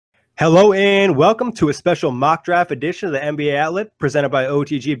Hello and welcome to a special mock draft edition of the NBA Outlet presented by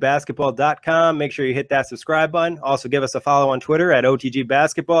OTGBasketball.com. Make sure you hit that subscribe button. Also give us a follow on Twitter at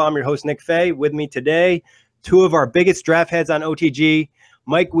OTGBasketball. I'm your host, Nick Fay. With me today, two of our biggest draft heads on OTG,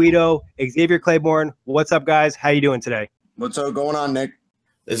 Mike Guido, Xavier Clyburn. What's up, guys? How you doing today? What's going on, Nick?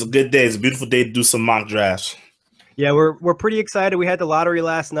 It's a good day. It's a beautiful day to do some mock drafts. Yeah, we're pretty excited. We had the lottery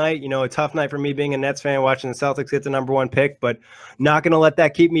last night. You know, a tough night for me being a Nets fan watching the Celtics get the number one pick, but not going to let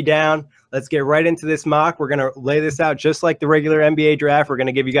that keep me down. Let's get right into this mock. We're going to lay this out just like the regular NBA draft. We're going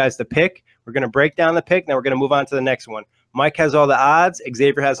to give you guys the pick. We're going to break down the pick. Then we're going to move on to the next one. Mike has all the odds.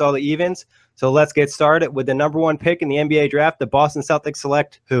 Xavier has all the evens. So let's get started with the number one pick in the NBA draft. The Boston Celtics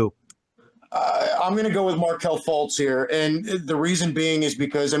select who? I'm going to go with Markelle Fultz here, and the reason being is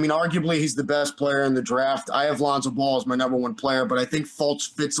because, arguably he's the best player in the draft. I have Lonzo Ball as my number one player, but I think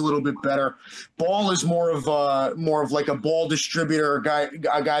Fultz fits a little bit better. Ball is more of like a ball distributor, a guy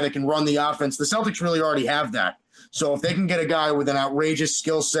that can run the offense. The Celtics really already have that. So if they can get a guy with an outrageous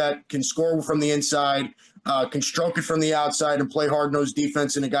skill set, can score from the inside, can stroke it from the outside and play hard-nosed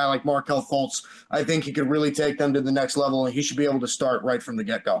defense, and a guy like Markelle Fultz, I think he could really take them to the next level, and he should be able to start right from the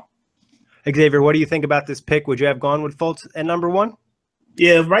get-go. Xavier, what do you think about this pick? Would you have gone with Fultz at number one?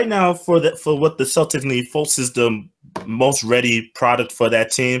 Yeah, right now for what the Celtics need, Fultz is the most ready product for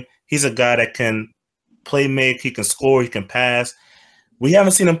that team. He's a guy that can play make, he can score, he can pass. We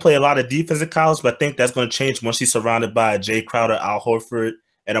haven't seen him play a lot of defense in college, but I think that's going to change once he's surrounded by Jay Crowder, Al Horford,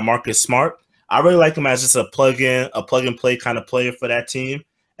 and a Marcus Smart. I really like him as just a plug-and-play kind of player for that team.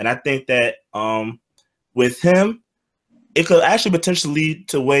 And I think that with him, it could actually potentially lead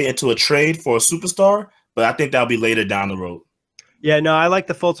to way into a trade for a superstar, but I think that'll be later down the road. Yeah, no, I like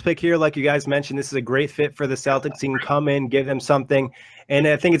the Fultz pick here. Like you guys mentioned, this is a great fit for the Celtics. He can come in, give them something. And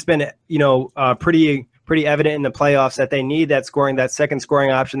I think it's been, pretty evident in the playoffs that they need that second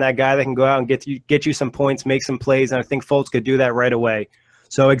scoring option, that guy that can go out and get you some points, make some plays. And I think Fultz could do that right away.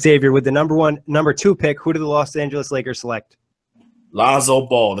 So Xavier, with the number two pick, who do the Los Angeles Lakers select? Lonzo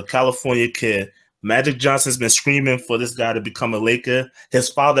Ball, the California kid. Magic Johnson's been screaming for this guy to become a Laker. His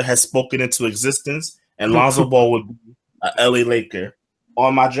father has spoken into existence, and Lonzo Ball would be an LA Laker.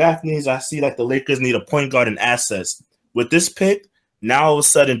 On my draft needs, I see like the Lakers need a point guard and assets. With this pick, now all of a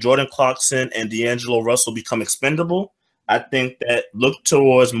sudden Jordan Clarkson and D'Angelo Russell become expendable. I think that look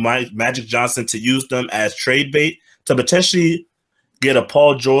towards Magic Johnson to use them as trade bait to potentially get a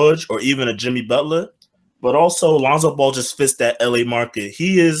Paul George or even a Jimmy Butler. But also Lonzo Ball just fits that LA market.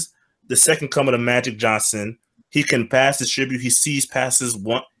 He is the second coming of Magic Johnson. He can pass, distribute. He sees passes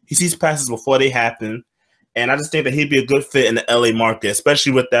before they happen. And I just think that he'd be a good fit in the LA market,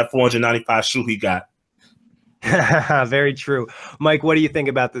 especially with that 495 shoe he got. Very true. Mike, what do you think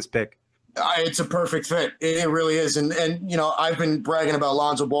about this pick? It's a perfect fit. It really is. And I've been bragging about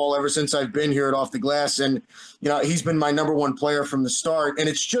Lonzo Ball ever since I've been here at Off the Glass. And, he's been my number one player from the start. And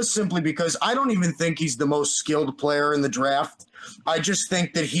it's just simply because I don't even think he's the most skilled player in the draft. I just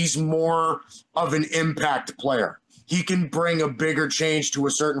think that he's more of an impact player. He can bring a bigger change to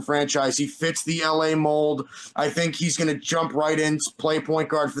a certain franchise. He fits the LA mold. I think he's going to jump right in, play point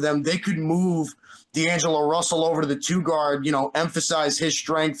guard for them. They could move D'Angelo Russell over to the two guard, emphasize his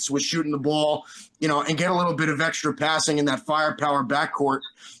strengths with shooting the ball, and get a little bit of extra passing in that firepower backcourt.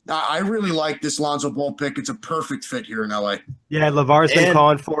 I really like this Lonzo Ball pick. It's a perfect fit here in LA. Yeah, LeVar's been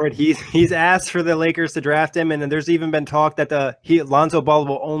calling for it. He's asked for the Lakers to draft him, and then there's even been talk that Lonzo Ball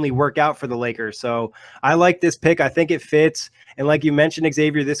will only work out for the Lakers. So I like this pick. I think it fits. And like you mentioned,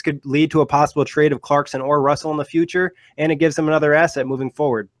 Xavier, this could lead to a possible trade of Clarkson or Russell in the future, and it gives them another asset moving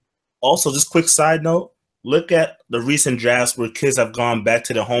forward. Also, just quick side note, look at the recent drafts where kids have gone back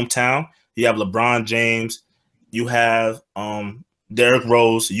to their hometown. You have LeBron James. You have Derrick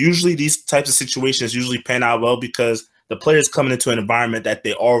Rose. Usually these types of situations usually pan out well because the player's coming into an environment that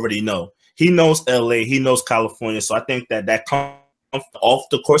they already know. He knows LA. He knows California. So I think that off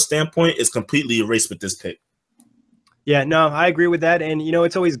the court standpoint is completely erased with this pick. Yeah, no, I agree with that. And,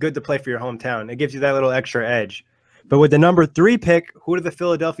 it's always good to play for your hometown. It gives you that little extra edge. But with the number three pick, who do the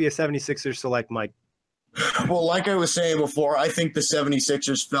Philadelphia 76ers select, Mike? Well, like I was saying before, I think the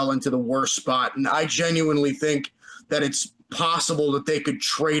 76ers fell into the worst spot. And I genuinely think that it's possible that they could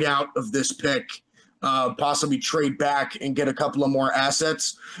trade out of this pick, possibly trade back and get a couple of more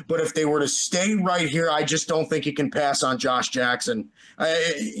assets. But if they were to stay right here, I just don't think you can pass on Josh Jackson.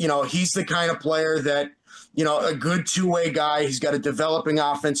 He's the kind of player that, a good two-way guy. He's got a developing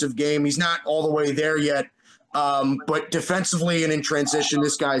offensive game. He's not all the way there yet. But defensively and in transition,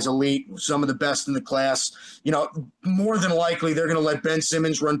 this guy's elite, some of the best in the class. More than likely, they're going to let Ben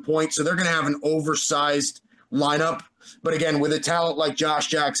Simmons run point, so they're going to have an oversized lineup. But again, with a talent like Josh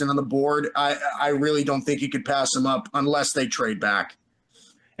Jackson on the board, I really don't think you could pass him up unless they trade back.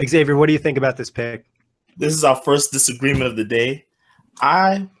 Xavier, what do you think about this pick? This is our first disagreement of the day.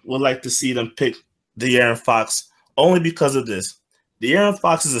 I would like to see them pick De'Aaron Fox only because of this. De'Aaron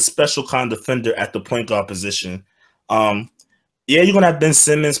Fox is a special kind of defender at the point guard position. Yeah, you're going to have Ben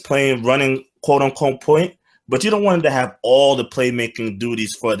Simmons running quote-unquote point, but you don't want him to have all the playmaking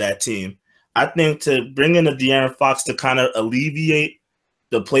duties for that team. I think to bring in a De'Aaron Fox to kind of alleviate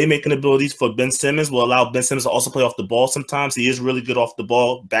the playmaking abilities for Ben Simmons will allow Ben Simmons to also play off the ball sometimes. He is really good off the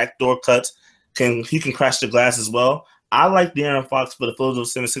ball, backdoor cuts. He can crash the glass as well. I like De'Aaron Fox for the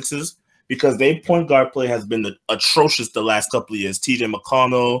Philadelphia 76ers because their point guard play has been atrocious the last couple of years. TJ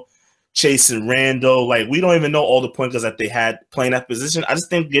McConnell, Chase and Randall, like we don't even know all the point guards that they had playing that position. I just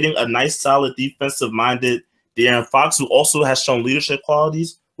think getting a nice, solid, defensive-minded De'Aaron Fox, who also has shown leadership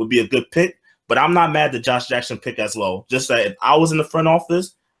qualities, would be a good pick. But I'm not mad at the Josh Jackson pick as well. Just that if I was in the front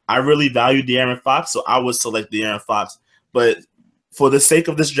office, I really value De'Aaron Fox, so I would select De'Aaron Fox. But for the sake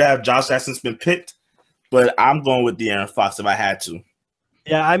of this draft, Josh Jackson's been picked, but I'm going with De'Aaron Fox if I had to.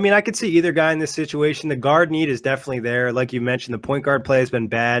 Yeah, I mean, I could see either guy in this situation. The guard need is definitely there. Like you mentioned, the point guard play has been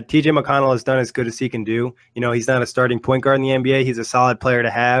bad. TJ McConnell has done as good as he can do. You know, he's not a starting point guard in the NBA. He's a solid player to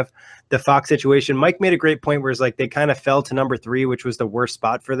have. The Fox situation, Mike made a great point where it's like they kind of fell to number 3, which was the worst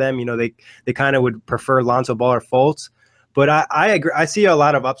spot for them. You know, they kind of would prefer Lonzo Ball or Fultz. But I agree. I see a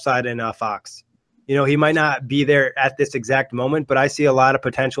lot of upside in Fox. You know, he might not be there at this exact moment, but I see a lot of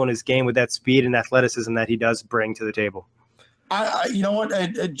potential in his game with that speed and athleticism that he does bring to the table. You know what?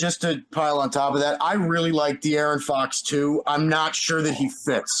 Just to pile on top of that, I really like De'Aaron Fox too. I'm not sure that he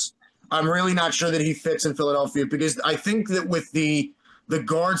fits. I'm really not sure that he fits in Philadelphia because I think that with the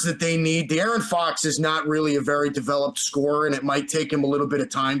guards that they need, De'Aaron Fox is not really a very developed scorer, and it might take him a little bit of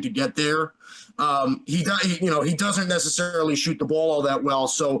time to get there. He doesn't necessarily shoot the ball all that well.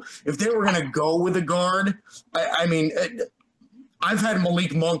 So if they were going to go with a guard, I mean. I've had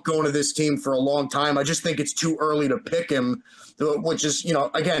Malik Monk going to this team for a long time. I just think it's too early to pick him, which is, you know,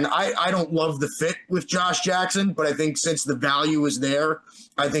 again, I don't love the fit with Josh Jackson, but I think since the value is there,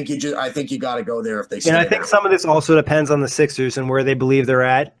 I think you got to go there if they stay. And I think some of this also depends on the Sixers and where they believe they're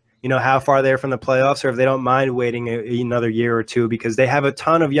at, you know, how far they're from the playoffs, or if they don't mind waiting another year or two, because they have a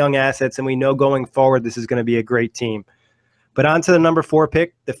ton of young assets, and we know going forward this is going to be a great team. But on to the number 4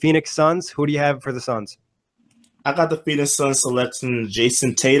 pick, the Phoenix Suns. Who do you have for the Suns? I got the Phoenix Suns selecting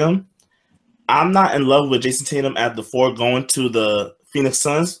Jason Tatum. I'm not in love with Jason Tatum at the 4 going to the Phoenix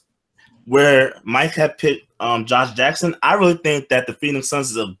Suns, where Mike had picked Josh Jackson. I really think that the Phoenix Suns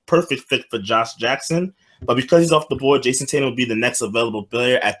is a perfect fit for Josh Jackson, but because he's off the board, Jason Tatum will be the next available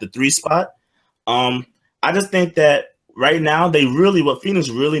player at the 3 spot. I just think that right now what Phoenix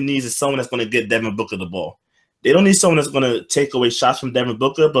really needs is someone that's going to get Devin Booker the ball. They don't need someone that's going to take away shots from Devin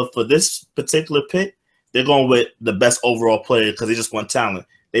Booker, but for this particular pick, they're going with the best overall player because they just want talent.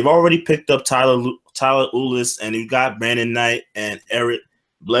 They've already picked up Tyler Ulis, and you got Brandon Knight and Eric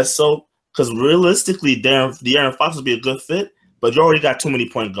Bledsoe. Because realistically, De'Aaron Fox would be a good fit, but you already got too many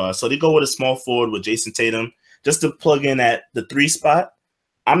point guards. So they go with a small forward with Jason Tatum just to plug in at the 3 spot.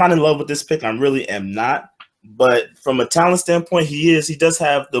 I'm not in love with this pick. I really am not. But from a talent standpoint, he does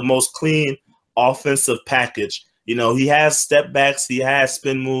have the most clean offensive package. You know, he has step backs. He has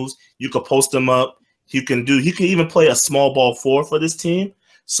spin moves. You could post him up. He can even play a small ball 4 for this team.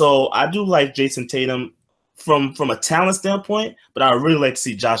 So I do like Jason Tatum from a talent standpoint, but I would really like to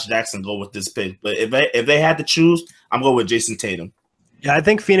see Josh Jackson go with this pick. But if they had to choose, I'm going with Jason Tatum. Yeah, I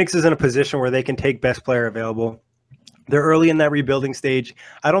think Phoenix is in a position where they can take best player available. They're early in that rebuilding stage.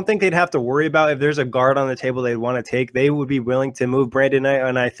 I don't think they'd have to worry about if there's a guard on the table they'd want to take. They would be willing to move Brandon Knight,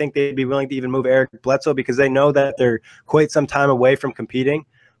 and I think they'd be willing to even move Eric Bledsoe because they know that they're quite some time away from competing.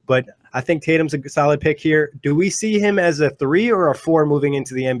 But I think Tatum's a solid pick here. Do we see him as a 3 or a 4 moving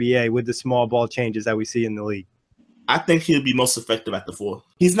into the NBA with the small ball changes that we see in the league? I think he'll be most effective at the 4.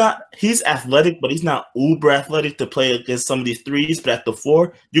 He's athletic, but he's not uber athletic to play against some of these 3s. But at the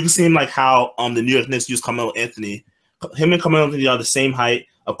 4, you can see him like how the New York Knicks used Carmelo Anthony. Him and Carmelo Anthony are the same height.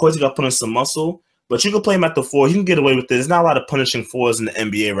 Of course, he got put on some muscle, but you can play him at the 4. He can get away with it. There's not a lot of punishing 4s in the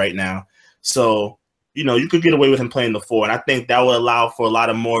NBA right now. So, you know, you could get away with him playing the 4, and I think that would allow for a lot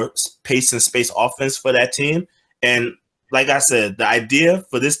of more pace and space offense for that team. And like I said, the idea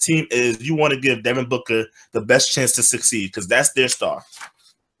for this team is you want to give Devin Booker the best chance to succeed because that's their star.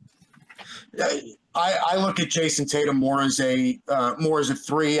 I look at Jason Tatum more as a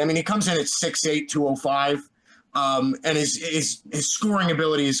 3. I mean, he comes in at 6'8", 205. And his scoring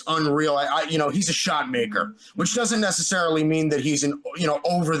ability is unreal. He's a shot maker, which doesn't necessarily mean that he's an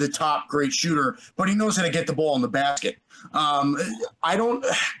over the top great shooter, but he knows how to get the ball in the basket. I don't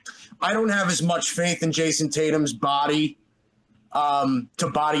have as much faith in Jason Tatum's body to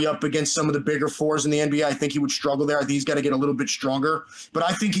body up against some of the bigger fours in the NBA. I think he would struggle there. I think he's got to get a little bit stronger, but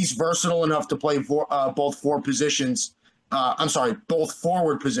I think he's versatile enough to play both forward positions.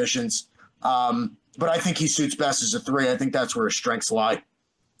 But I think he suits best as a 3. I think that's where his strengths lie.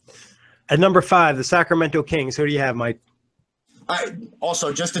 At number 5, the Sacramento Kings. Who do you have, Mike?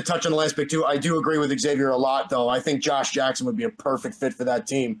 Also, just to touch on the last pick too, I do agree with Xavier a lot, though. I think Josh Jackson would be a perfect fit for that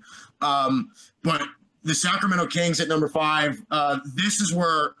team. But the Sacramento Kings at number 5, this is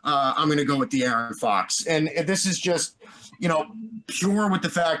where I'm going to go with De'Aaron Fox. And this is just, pure with the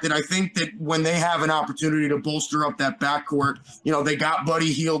fact that I think that when they have an opportunity to bolster up that backcourt, they got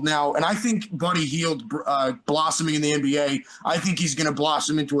Buddy Hield now. And I think Buddy Hield blossoming in the NBA, I think he's going to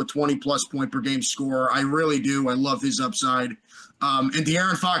blossom into a 20-plus point per game scorer. I really do. I love his upside. And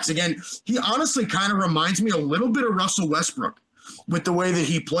De'Aaron Fox, again, he honestly kind of reminds me a little bit of Russell Westbrook with the way that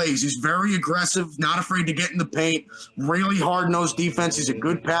he plays. He's very aggressive, not afraid to get in the paint, really hard-nosed defense. He's a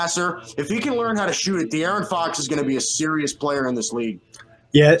good passer. If he can learn how to shoot it, De'Aaron Fox is going to be a serious player in this league.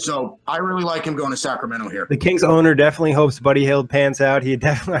 Yeah. So I really like him going to Sacramento here. The Kings owner definitely hopes Buddy Hield pans out.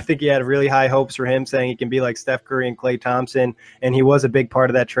 I think he had really high hopes for him, saying he can be like Steph Curry and Klay Thompson, and he was a big part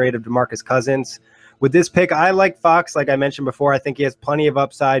of that trade of DeMarcus Cousins. With this pick, I like Fox. Like I mentioned before, I think he has plenty of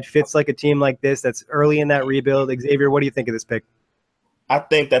upside, fits like a team like this that's early in that rebuild. Xavier, what do you think of this pick? I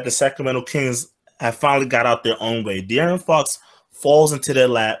think that the Sacramento Kings have finally got out their own way. De'Aaron Fox falls into their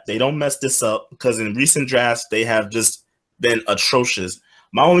lap. They don't mess this up because in recent drafts, they have just been atrocious.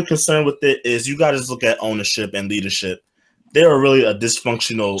 My only concern with it is you got to look at ownership and leadership. They're really a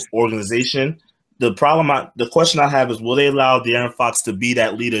dysfunctional organization. The question I have is, will they allow De'Aaron Fox to be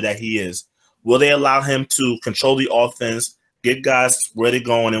that leader that he is? Will they allow him to control the offense, get guys where they're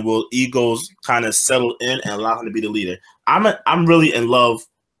going, and will egos kind of settle in and allow him to be the leader? I'm really in love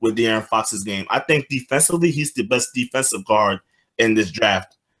with De'Aaron Fox's game. I think defensively, he's the best defensive guard in this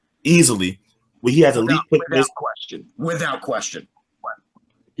draft, easily. He has elite quickness. Without question.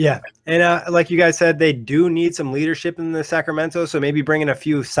 Yeah, and like you guys said, they do need some leadership in the Sacramento, so maybe bring in a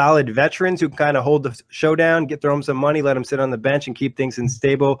few solid veterans who can kind of hold the show down, throw them some money, let them sit on the bench and keep things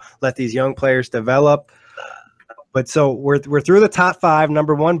stable, let these young players develop. But so we're through the top 5.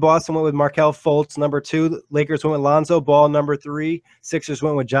 Number 1, Boston went with Markelle Fultz. Number 2, Lakers went with Lonzo Ball. Number 3, Sixers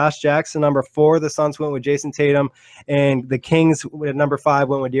went with Josh Jackson. Number 4, the Suns went with Jason Tatum. And the Kings at number 5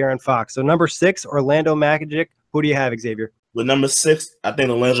 went with De'Aaron Fox. So number 6, Orlando Magic. Who do you have, Xavier? With number 6, I think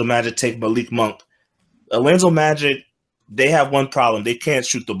the Orlando Magic take Malik Monk. Orlando Magic, they have one problem. They can't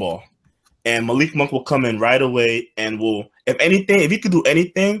shoot the ball. And Malik Monk will come in right away and will, if he could do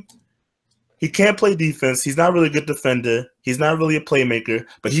anything, he can't play defense. He's not really a good defender. He's not really a playmaker,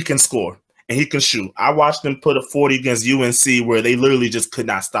 but he can score and he can shoot. I watched him put a 40 against UNC where they literally just could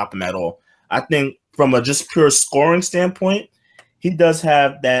not stop him at all. I think from a just pure scoring standpoint, he does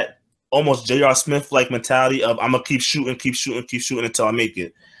have that almost J.R. Smith-like mentality of I'm going to keep shooting until I make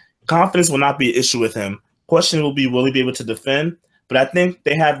it. Confidence will not be an issue with him. Question will be able to defend? But I think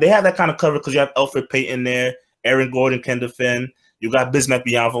they have that kind of cover because you have Elfrid Payton there. Aaron Gordon can defend. You got Bismack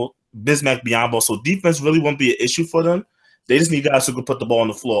Biyombo. So defense really won't be an issue for them. They just need guys who can put the ball on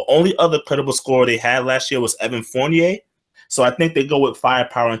the floor. Only other credible scorer they had last year was Evan Fournier. So I think they go with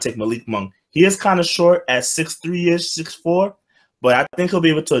firepower and take Malik Monk. He is kind of short at 6'3-ish, 6'4", but I think he'll be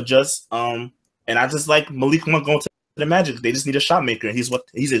able to adjust. And I just like Malik Monk going to the Magic. They just need a shot maker, and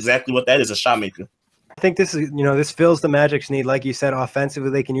he's exactly what that is, a shot maker. I think this is, this fills the Magic's need. Like you said, offensively,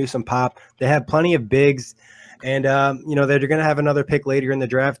 they can use some pop. They have plenty of bigs. And, they're going to have another pick later in the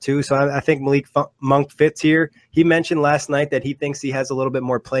draft, too. So I think Malik Monk fits here. He mentioned last night that he thinks he has a little bit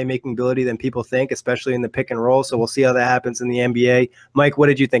more playmaking ability than people think, especially in the pick and roll. So we'll see how that happens in the NBA. Mike, what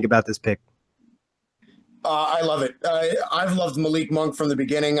did you think about this pick? I love it. I've loved Malik Monk from the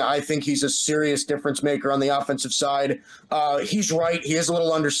beginning. I think he's a serious difference maker on the offensive side. He's right. He is a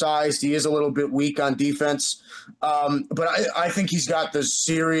little undersized. He is a little bit weak on defense. But I think he's got the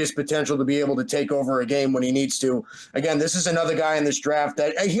serious potential to be able to take over a game when he needs to. Again, this is another guy in this draft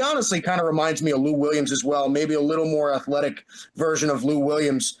that he honestly kind of reminds me of Lou Williams as well, maybe a little more athletic version of Lou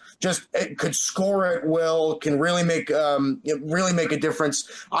Williams. Just could score at will, can really make a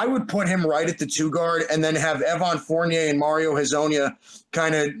difference. I would put him right at the 2 guard and then have Evan Fournier and Mario Hezonja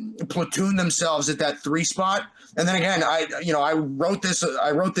kind of platoon themselves at that 3 spot. And then again, I wrote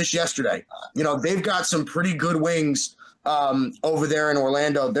this yesterday. They've got some pretty good wings over there in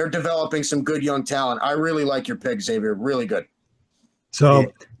Orlando. They're developing some good young talent. I really like your pick, Xavier. Really good.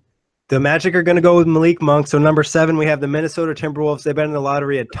 So the Magic are going to go with Malik Monk. So number 7, we have the Minnesota Timberwolves. They've been in the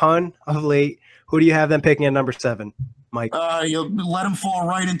lottery a ton of late. Who do you have them picking at number 7, Mike? You'll let him fall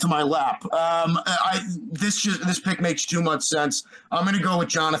right into my lap. This pick makes too much sense. I'm going to go with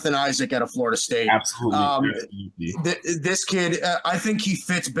Jonathan Isaac out of Florida State. Absolutely. This kid, I think he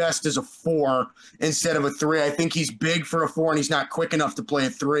fits best as a 4 instead of a 3. I think he's big for a 4, and he's not quick enough to play a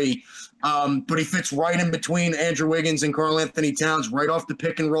 3. But he fits right in between Andrew Wiggins and Karl Anthony Towns, right off the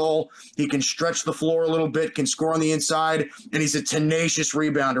pick and roll. He can stretch the floor a little bit, can score on the inside, and he's a tenacious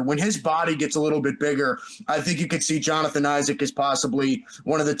rebounder. When his body gets a little bit bigger, I think you could see Jonathan Isaac as possibly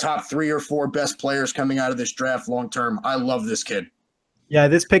one of the top 3 or 4 best players coming out of this draft long term. I love this kid. Yeah,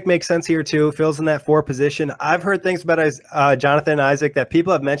 this pick makes sense here too. Fills in that 4 position. I've heard things about Jonathan Isaac that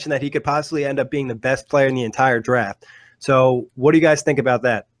people have mentioned that he could possibly end up being the best player in the entire draft. So what do you guys think about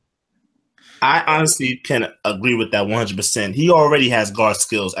that? I honestly can agree with that 100%. He already has guard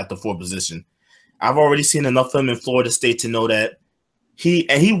skills at the 4 position. I've already seen enough of him in Florida State to know that he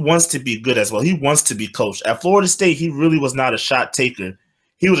wants to be good as well. He wants to be coached. At Florida State, he really was not a shot taker.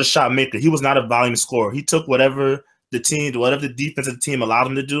 He was a shot maker. He was not a volume scorer. He took whatever the defensive team allowed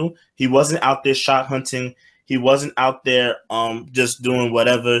him to do. He wasn't out there shot hunting. He wasn't out there just doing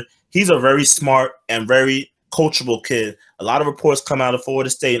whatever. He's a very smart and very coachable kid. A lot of reports come out of Florida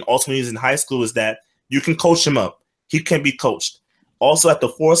State and ultimately he's in high school is that you can coach him up. He can be coached. Also at the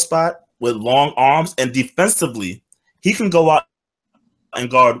 4 spot with long arms and defensively, he can go out and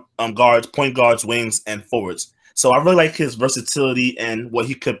guard guards, point guards, wings, and forwards. So I really like his versatility and what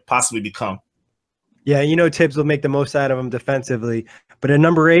he could possibly become. Yeah, Tibbs will make the most out of him defensively. But at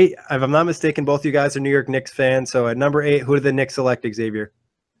number 8, if I'm not mistaken, both you guys are New York Knicks fans. So at number 8, who did the Knicks select, Xavier?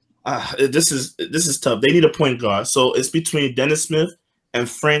 This is tough. They need a point guard. So it's between Dennis Smith and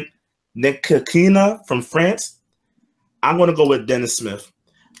Frank Ntilikina from France. I'm going to go with Dennis Smith.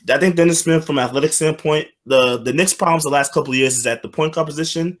 I think Dennis Smith, from an athletic standpoint, the Knicks' problems the last couple of years is at the point guard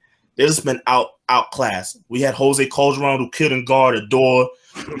position. They've just been outclassed. We had Jose Calderon who couldn't guard a door.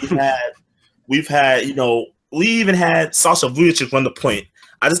 We even had Sasha Vujacic run the point.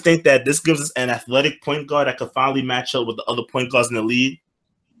 I just think that this gives us an athletic point guard that could finally match up with the other point guards in the league.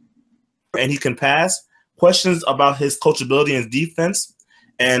 And he can pass. Questions about his coachability and defense.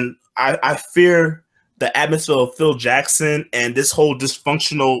 And I fear the atmosphere of Phil Jackson and this whole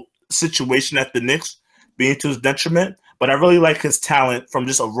dysfunctional situation at the Knicks being to his detriment. But I really like his talent from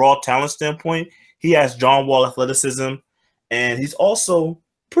just a raw talent standpoint. He has John Wall athleticism, and he's also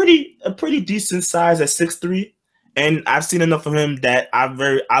a pretty decent size at 6'3". And I've seen enough of him that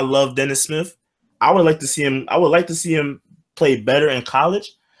I love Dennis Smith. I would like to see him play better in college.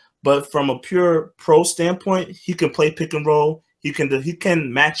 But from a pure pro standpoint, he can play pick and roll. He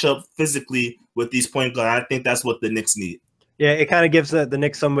can match up physically with these point guards. I think that's what the Knicks need. Yeah, it kind of gives the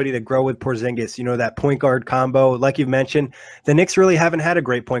Knicks somebody to grow with Porzingis, that point guard combo. Like you've mentioned, the Knicks really haven't had a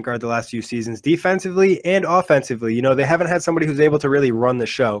great point guard the last few seasons, defensively and offensively. They haven't had somebody who's able to really run the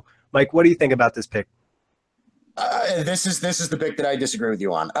show. Mike, what do you think about this pick? This is the pick that I disagree with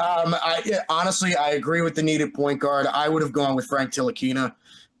you on. Honestly, I agree with the needed point guard. I would have gone with Frank Ntilikina.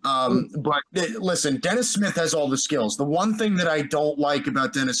 But listen, Dennis Smith has all the skills. The one thing that I don't like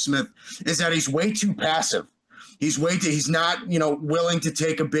about Dennis Smith is that he's way too passive. He's not, willing to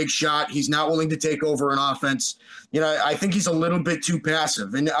take a big shot. He's not willing to take over an offense. I think he's a little bit too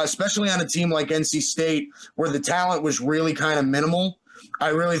passive, and especially on a team like NC State where the talent was really kind of minimal. I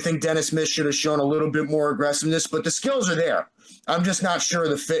really think Dennis Smith should have shown a little bit more aggressiveness, but the skills are there. I'm just not sure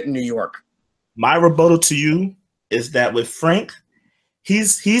of the fit in New York. My rebuttal to you is that with Frank,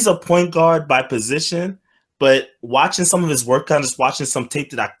 he's a point guard by position, but watching some of his work, just watching some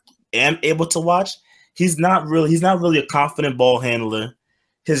tape that I am able to watch, he's not really a confident ball handler.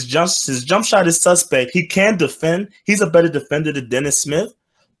 His jump shot is suspect. He can defend. He's a better defender than Dennis Smith,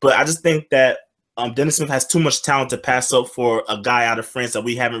 but I just think that Dennis Smith has too much talent to pass up for a guy out of France that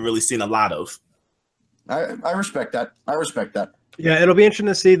we haven't really seen a lot of. I respect that. Yeah, it'll be interesting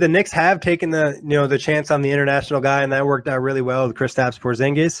to see. The Knicks have taken the chance on the international guy, and that worked out really well with Kristaps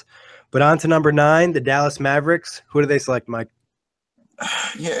Porzingis. But on to number 9, the Dallas Mavericks. Who do they select, Mike?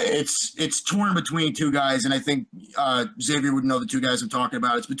 Yeah, it's torn between 2 guys, and I think Xavier would know the 2 guys I'm talking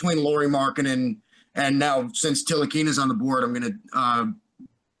about. It's between Lauri Markkanen and now, since Ntilikina's on the board, I'm going to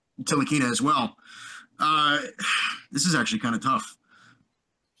Ntilikina as well. This is actually kind of tough.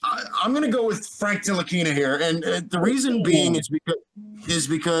 I'm going to go with Frank Ntilikina here, and the reason being is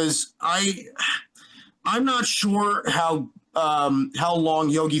because I'm not sure how how long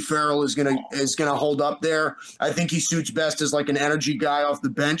Yogi Ferrell is gonna hold up there. I think he suits best as like an energy guy off the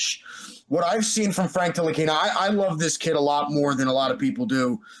bench. What I've seen from Frank Ntilikina, I love this kid a lot more than a lot of people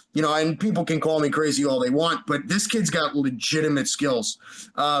do. You know, and people can call me crazy all they want, but this kid's got legitimate skills.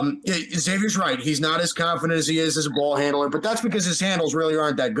 Xavier's right. He's not as confident as he is as a ball handler, but that's because his handles really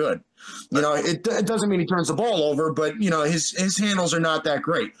aren't that good. You know, it doesn't mean he turns the ball over, but, you know, his handles are not that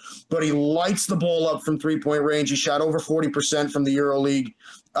great. But he lights the ball up from three-point range. He shot over 40% from the EuroLeague.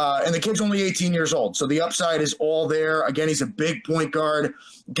 And the kid's only 18 years old, so the upside is all there. Again, he's a big point guard,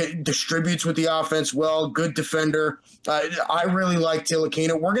 distributes with the offense well, good defender. I really like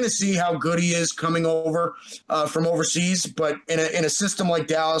Ntilikina. We're going to see how good he is coming over from overseas, but in a system like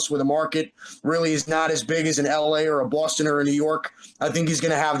Dallas where the market really is not as big as in LA or a Boston or a New York, I think he's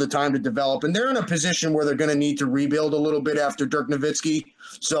going to have the time to develop. And they're in a position where they're going to need to rebuild a little bit after Dirk Nowitzki.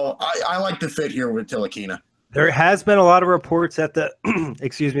 So I like the fit here with Ntilikina. There has been a lot of reports that the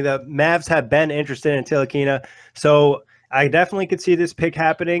the Mavs have been interested in Ntilikina. So I definitely could see this pick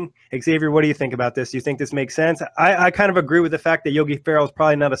happening. Xavier, what do you think about this? Do you think this makes sense? I kind of agree with the fact that Yogi Ferrell is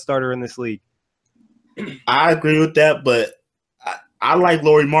probably not a starter in this league. I agree with that, but I like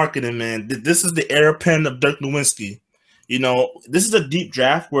Lauri Markkanen, man. This is the heir apparent of Dirk Nowitzki. You know, this is a deep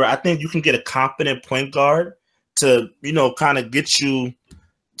draft where I think you can get a competent point guard to, you know, kind of get you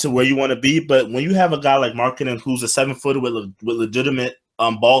to where you want to be. But when you have a guy like Markkanen who's a 7-footer with legitimate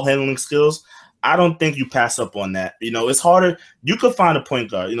ball handling skills, I don't think you pass up on that. You know, it's harder. You could find a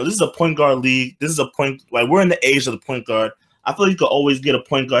point guard. You know, this is a point guard league. This is a point, like, we're in the age of the point guard. I feel like you could always get a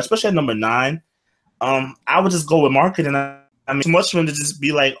point guard, especially at number 9. I would just go with Markkanen. I mean, too much for him to just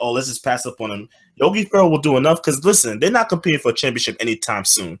be like, oh, let's just pass up on him. Yogi Ferrell will do enough because, listen, they're not competing for a championship anytime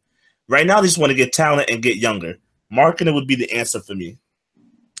soon. Right now, they just want to get talent and get younger. Markkanen would be the answer for me.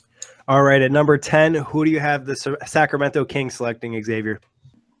 All right, at number 10, who do you have the Sacramento Kings selecting, Xavier?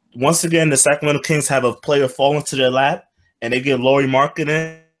 Once again, the Sacramento Kings have a player fall into their lap, and they get Lauri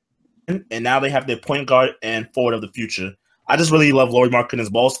Markkanen, and now they have their point guard and forward of the future. I just really love Lauri Markkanen's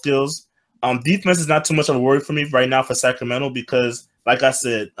ball skills. Defense is not too much of a worry for me right now for Sacramento because, like I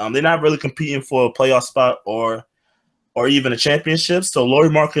said, they're not really competing for a playoff spot or even a championship. So Lauri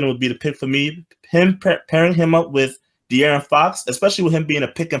Markkanen would be the pick for me. Pairing him up with De'Aaron Fox, especially with him being a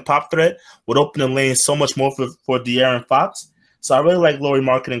pick and pop threat, would open the lane so much more for De'Aaron Fox. So I really like Lauri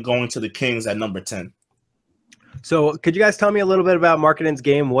Markkanen going to the Kings at number 10. So could you guys tell me a little bit about Markkanen's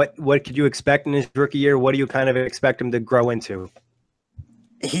game? What could you expect in his rookie year? What do you kind of expect him to grow into?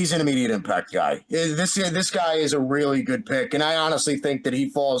 He's an immediate impact guy. This guy is a really good pick, and I honestly think that he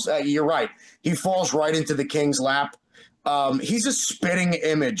falls. You're right. He falls right into the Kings' lap. He's a spitting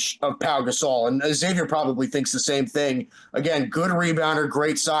image of Pau Gasol, and Xavier probably thinks the same thing. Again, good rebounder,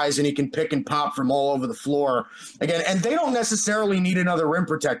 great size, and he can pick and pop from all over the floor. Again, and they don't necessarily need another rim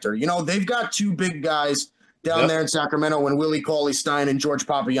protector. You know, they've got two big guys down there in Sacramento and Willie Cauley-Stein and George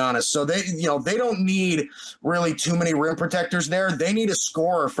Papagiannis. So they don't need really too many rim protectors there. They need a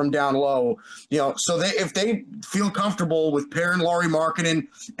scorer from down low. You know, so if they feel comfortable with pairing Lauri Markkanen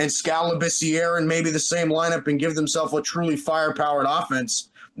and Skal Labissière and maybe the same lineup and give themselves a truly firepowered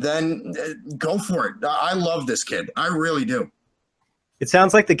offense, then go for it. I love this kid. I really do. It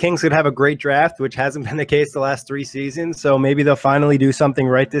sounds like the Kings could have a great draft, which hasn't been the case the last 3 seasons. So maybe they'll finally do something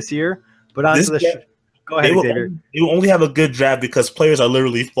right this year. But on to the go ahead, Xavier. You only have a good draft because players are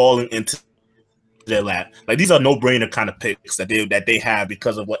literally falling into their lap. Like, these are no-brainer kind of picks that they have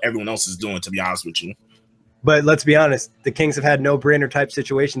because of what everyone else is doing, to be honest with you. But let's be honest, the Kings have had no-brainer type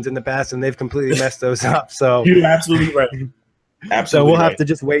situations in the past, and they've completely messed those up. So you're absolutely right. Absolutely. So we'll have to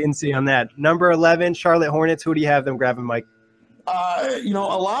just wait and see on that. Number 11, Charlotte Hornets. Who do you have them grabbing, Mike? You know,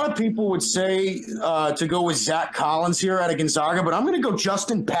 a lot of people would say to go with Zach Collins here out of Gonzaga, but I'm going to go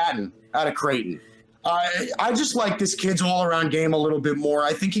Justin Patton out of Creighton. I just like this kid's all-around game a little bit more.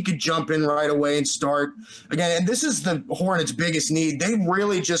 I think he could jump in right away and start. Again, and this is the Hornets' biggest need. They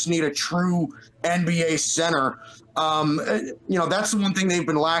really just need a true NBA center. You know, that's the one thing they've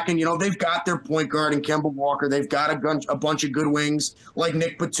been lacking. You know, they've got their point guard in Kemba Walker. They've got a bunch of good wings like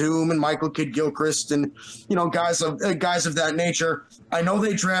Nick Batum and Michael Kidd-Gilchrist and, you know, guys of that nature. I know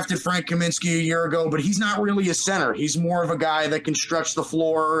they drafted Frank Kaminsky a year ago, but he's not really a center. He's more of a guy that can stretch the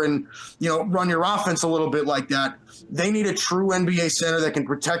floor and, you know, run your offense a little bit like that. They need a true NBA center that can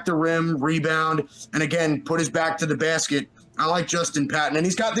protect the rim, rebound, and, again, put his back to the basket. I like Justin Patton, and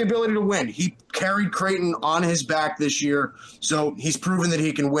he's got the ability to win. He carried Creighton on his back this year, so he's proven that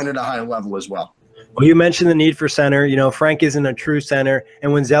he can win at a high level as well. Well, you mentioned the need for center. You know, Frank isn't a true center,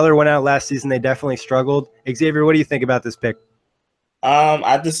 and when Zeller went out last season, they definitely struggled. Xavier, what do you think about this pick?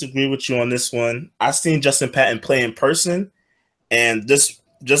 I disagree with you on this one. I've seen Justin Patton play in person, And just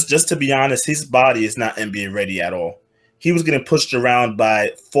to be honest, his body is not NBA ready at all. He was getting pushed around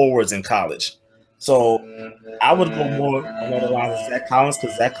by forwards in college. So I would go more along the lines of Zach Collins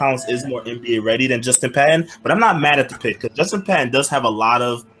because Zach Collins is more NBA ready than Justin Patton. But I'm not mad at the pick because Justin Patton does have a lot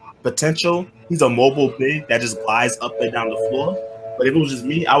of potential. He's a mobile big that just glides up and down the floor. But if it was just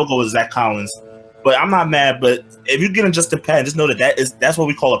me, I would go with Zach Collins. But I'm not mad. But if you're getting Justin Patton, just know that's what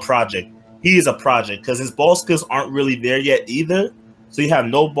we call a project. He is a project because his ball skills aren't really there yet either. So you have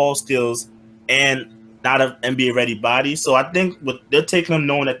no ball skills and not an NBA ready body. So I think they're taking him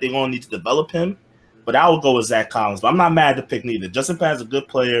knowing that they're going to need to develop him. But I would go with Zach Collins. But I'm not mad at the pick neither. Justin Patton's a good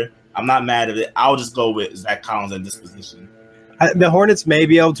player. I'm not mad at it. I'll just go with Zach Collins in this position. The Hornets may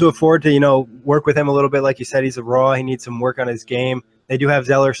be able to afford to, work with him a little bit. Like you said, he's a raw. He needs some work on his game. They do have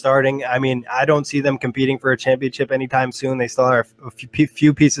Zeller starting. I mean, I don't see them competing for a championship anytime soon. They still are a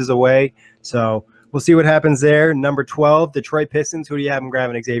few pieces away. So we'll see what happens there. Number 12, Detroit Pistons. Who do you have them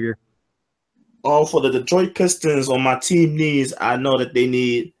grabbing, Xavier? For the Detroit Pistons, on my team needs, I know that they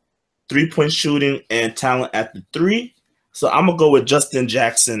need three-point shooting and talent at the three. So I'm going to go with Justin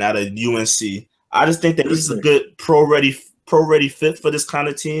Jackson out of UNC. I just think that he's a good pro-ready fit for this kind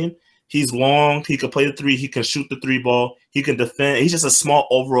of team. He's long. He can play the three. He can shoot the three ball. He can defend. He's just a small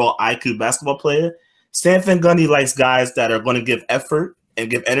overall IQ basketball player. Stan Van Gundy likes guys that are going to give effort and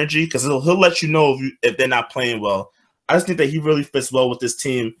give energy because he'll let you know if they're not playing well. I just think that he really fits well with this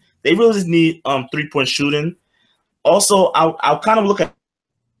team. They really just need three-point shooting. Also, I'll kind of look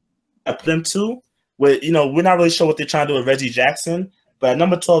at them too. We're not really sure what they're trying to do with Reggie Jackson, but at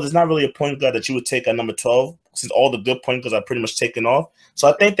number 12, there's not really a point guard that you would take at number 12 since all the good point guards are pretty much taken off. So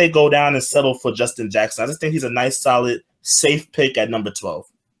I think they go down and settle for Justin Jackson. I just think he's a nice, solid, safe pick at number 12.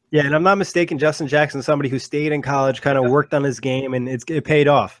 Yeah, and I'm not mistaken, Justin Jackson is somebody who stayed in college, kind of worked on his game, and it paid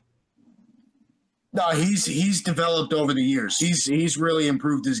off. No, he's developed over the years. He's really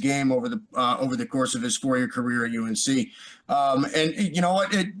improved his game over the course of his 4-year career at UNC. And you know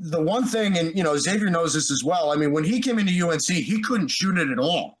what? The one thing, and Xavier knows this as well. I mean, when he came into UNC, he couldn't shoot it at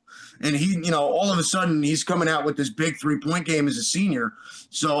all, and he, all of a sudden he's coming out with this big 3-point game as a senior.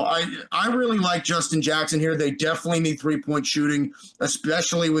 So I really like Justin Jackson here. They definitely need 3-point shooting,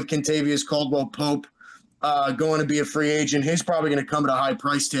 especially with Kentavious Caldwell-Pope going to be a free agent. He's probably going to come at a high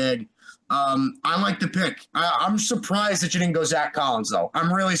price tag. I like the pick. I'm surprised that you didn't go Zach Collins, though.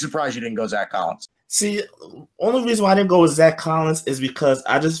 I'm really surprised you didn't go Zach Collins. See, only reason why I didn't go with Zach Collins is because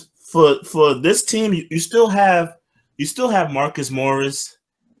I just for this team, you still have Marcus Morris.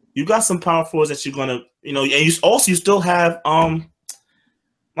 You got some power forwards that you're gonna, and you still have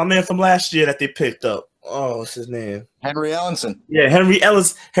my man from last year that they picked up. Oh, what's his name? Henry Ellison. Yeah, Henry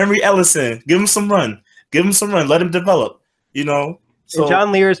Ellison. Give him some run. Let him develop. So, and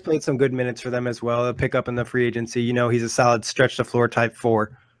John Lear's played some good minutes for them as well. A pick up in the free agency. He's a solid stretch the floor type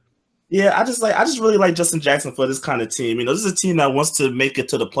 4. Yeah, I just really like Justin Jackson for this kind of team. This is a team that wants to make it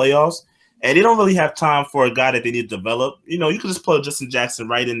to the playoffs, and they don't really have time for a guy that they need to develop. You can just plug Justin Jackson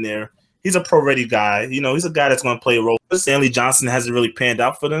right in there. He's a pro-ready guy. He's a guy that's going to play a role. Stanley Johnson hasn't really panned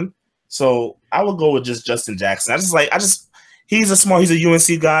out for them, so I would go with just Justin Jackson. He's a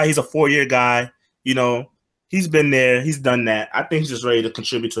UNC guy. He's a 4-year guy. He's been there. He's done that. I think he's just ready to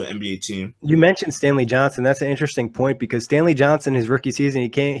contribute to an NBA team. You mentioned Stanley Johnson. That's an interesting point because Stanley Johnson, his rookie season,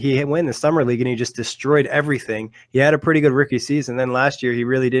 he went in the summer league and he just destroyed everything. He had a pretty good rookie season. Then last year, he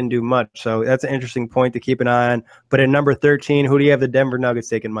really didn't do much. So that's an interesting point to keep an eye on. But at number 13, who do you have the Denver Nuggets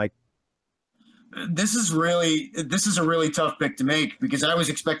taking, Mike? This is a really tough pick to make because I was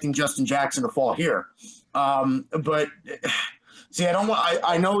expecting Justin Jackson to fall here. But see,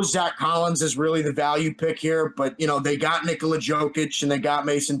 I know Zach Collins is really the value pick here, but they got Nikola Jokic and they got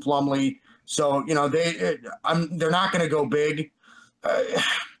Mason Plumlee, so they're not going to go big.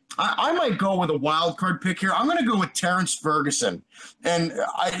 I might go with a wild card pick here. I'm going to go with Terrence Ferguson, and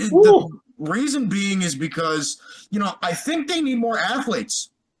the reason being is because I think they need more athletes.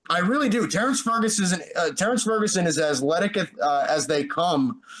 I really do. Terrence Ferguson is as athletic as they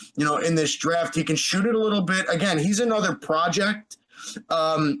come, in this draft. He can shoot it a little bit. Again, he's another project,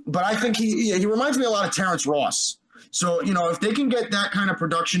 but I think he reminds me a lot of Terrence Ross. So, if they can get that kind of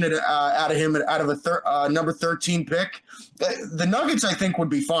production out of him, out of a number 13 pick, the Nuggets, I think, would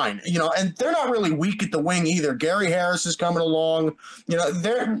be fine. And they're not really weak at the wing either. Gary Harris is coming along.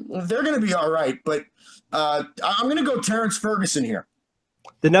 They're going to be all right. But I'm going to go Terrence Ferguson here.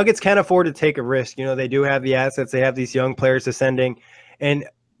 The Nuggets can't afford to take a risk. They do have the assets. They have these young players ascending. And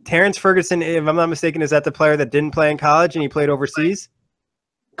Terrence Ferguson, if I'm not mistaken, is that the player that didn't play in college and he played overseas?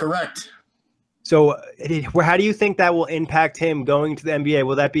 Correct. So how do you think that will impact him going to the NBA?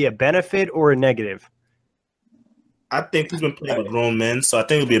 Will that be a benefit or a negative? I think he's been playing with grown men, so I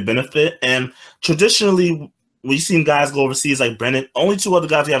think it'll be a benefit. And traditionally, we've seen guys go overseas like Brennan. Only two other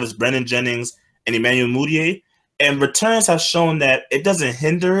guys we have is Brennan Jennings and Emmanuel Mudiay. And returns have shown that it doesn't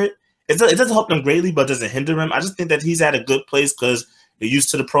hinder it. It doesn't help them greatly, but it doesn't hinder him. I just think that he's at a good place because they're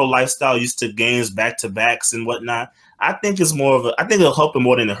used to the pro lifestyle, used to games, back-to-backs and whatnot. I think I think it'll help him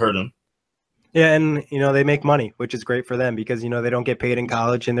more than it hurt him. Yeah, and they make money, which is great for them because they don't get paid in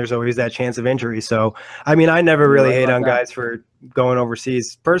college, and there's always that chance of injury. So, I mean, I never really hate on guys for going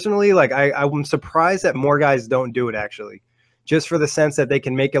overseas. Personally, like I'm surprised that more guys don't do it actually, just for the sense that they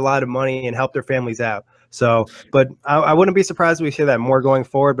can make a lot of money and help their families out. So, but I wouldn't be surprised if we see that more going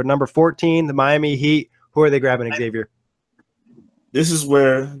forward. But number 14, the Miami Heat, who are they grabbing, Xavier? This is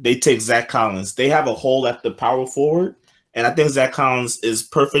where they take Zach Collins. They have a hole at the power forward. And I think Zach Collins is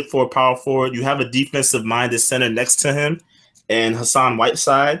perfect for a power forward. You have a defensive-minded center next to him and Hassan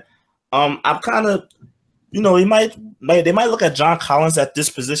Whiteside. I'm kind of, they might look at John Collins at this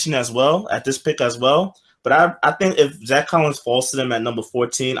position as well, at this pick as well. But I think if Zach Collins falls to them at number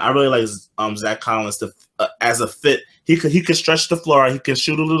 14, I really like Zach Collins as a fit. He could stretch the floor. He can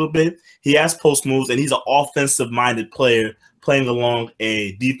shoot a little bit. He has post moves, and he's an offensive-minded player playing along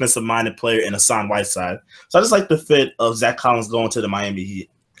a defensive-minded player in Hassan Whiteside. So I just like the fit of Zach Collins going to the Miami Heat.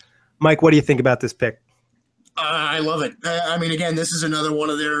 Mike, what do you think about this pick? I love it. I mean, again, this is another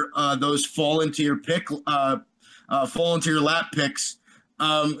one of their those fall into your lap picks.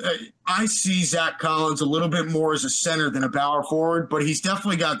 I see Zach Collins a little bit more as a center than a power forward, but he's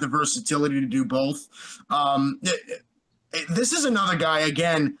definitely got the versatility to do both. This is another guy,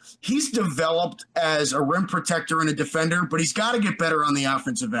 again, he's developed as a rim protector and a defender, but he's got to get better on the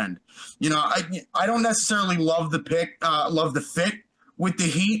offensive end. I don't necessarily love the pick, love the fit with the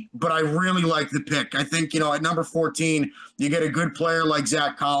Heat, but I really like the pick. I think, at number 14, you get a good player like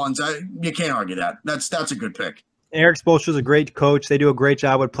Zach Collins. You can't argue that. That's a good pick. Eric Spoelstra is a great coach. They do a great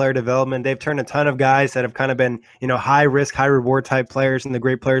job with player development. They've turned a ton of guys that have kind of been, high risk, high reward type players and the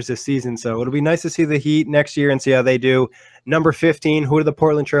great players this season. So it'll be nice to see the Heat next year and see how they do. Number 15, who do the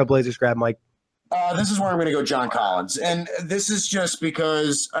Portland Trail Blazers grab, Mike? This is where I'm going to go John Collins. And this is just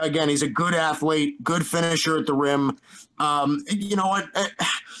because, again, he's a good athlete, good finisher at the rim. You know what?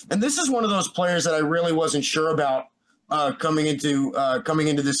 And this is one of those players that I really wasn't sure about coming into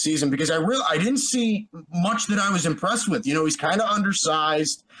this season because I didn't see much that I was impressed with. He's kind of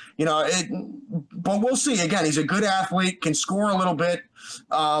undersized, but we'll see. Again, he's a good athlete, can score a little bit.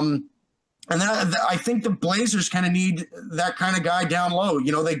 And I think the Blazers kind of need that kind of guy down low.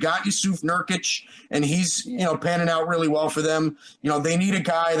 They got Yusuf Nurkic, and he's, panning out really well for them. They need a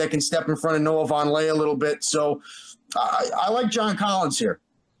guy that can step in front of Noah Vonleh a little bit. So I like John Collins here.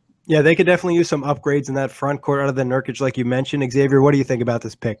 Yeah, they could definitely use some upgrades in that front court other than Nurkic, like you mentioned. Xavier, what do you think about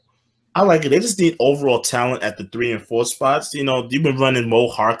this pick? I like it. They just need overall talent at the 3 and 4 spots. You've been running Mo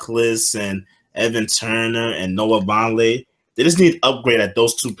Harkless and Evan Turner and Noah Vonleh. They just need upgrade at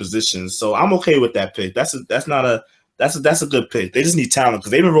those two positions. So I'm okay with that pick. That's a good pick. They just need talent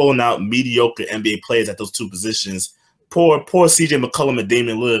because they've been rolling out mediocre NBA players at those two positions. Poor CJ McCollum and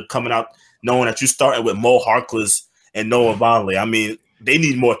Damian Lillard coming out knowing that you started with Mo Harkless and Noah Vonleh. I mean, they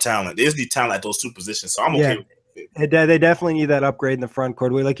need more talent. They just need talent at those two positions. So I'm okay with it. They definitely need that upgrade in the front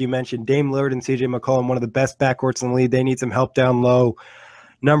court. Like you mentioned, Dame Lillard and CJ McCollum, one of the best backcourts in the league. They need some help down low.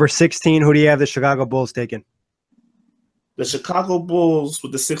 Number 16, who do you have the Chicago Bulls taking? The Chicago Bulls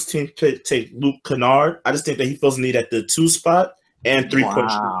with the 16th pick take Luke Kennard. I just think that he feels the need at the 2 spot and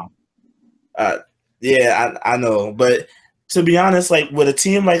 3-point shooting. Yeah, I know. But to be honest, like with a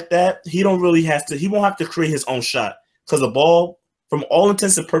team like that, he won't have to create his own shot because the ball, from all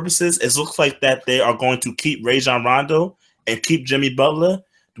intents and purposes, it looks like that they are going to keep Rajon Rondo and keep Jimmy Butler.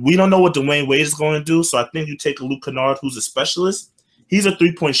 We don't know what Dwayne Wade is going to do, so I think you take a Luke Kennard who's a specialist. He's a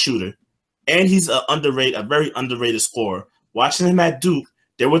 3-point shooter. And he's a very underrated scorer. Watching him at Duke,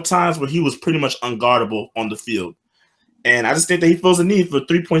 there were times where he was pretty much unguardable on the field. And I just think that he feels a need for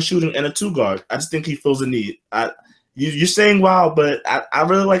 3-point shooting and a 2-guard. I just think he feels a need. You're saying wow, but I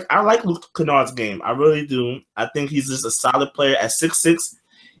really like Luke Kennard's game. I really do. I think he's just a solid player at 6'6".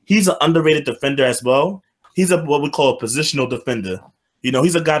 He's an underrated defender as well. He's what we call a positional defender.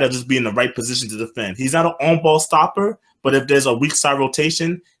 He's a guy that just be in the right position to defend. He's not an on-ball stopper, but if there's a weak side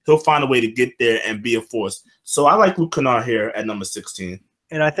rotation, he'll find a way to get there and be a force. So I like Luke Kennard here at number 16.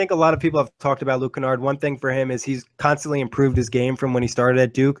 And I think a lot of people have talked about Luke Kennard. One thing for him is he's constantly improved his game from when he started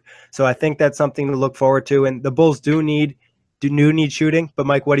at Duke. So I think that's something to look forward to. And the Bulls do need shooting. But,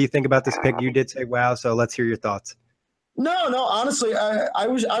 Mike, what do you think about this pick? You did say wow, so let's hear your thoughts. No. Honestly, I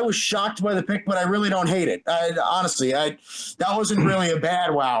was shocked by the pick, but I really don't hate it. Honestly, that wasn't really a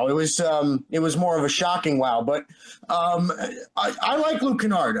bad wow. It was more of a shocking wow. But I like Luke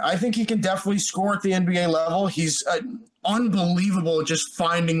Kennard. I think he can definitely score at the NBA level. He's unbelievable at just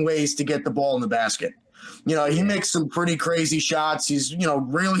finding ways to get the ball in the basket. He makes some pretty crazy shots. He's,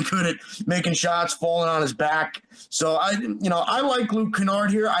 really good at making shots, falling on his back. So I like Luke Kennard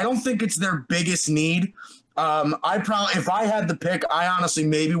here. I don't think it's their biggest need. If I had the pick, I honestly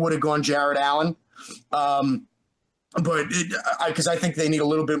maybe would have gone Jared Allen. Because I think they need a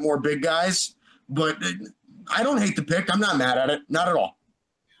little bit more big guys. But I don't hate the pick. I'm not mad at it. Not at all.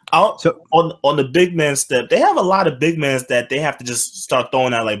 So on the big man step, they have a lot of big men that they have to just start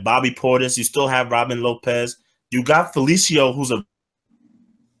throwing out, like Bobby Portis. You still have Robin Lopez. You got Felicio, who's a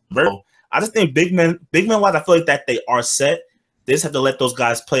I just think big men wise, I feel like that they are set. They just have to let those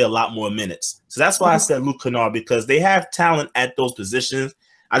guys play a lot more minutes. So that's why I said Luke Kennard, because they have talent at those positions.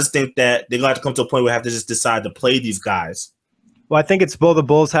 I just think that they're going to have to come to a point where they have to just decide to play these guys. Well, I think it's both. The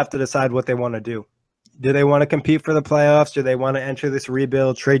Bulls have to decide what they want to do. Do they want to compete for the playoffs? Do they want to enter this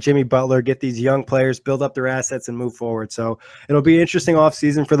rebuild, trade Jimmy Butler, get these young players, build up their assets, and move forward? So it'll be an interesting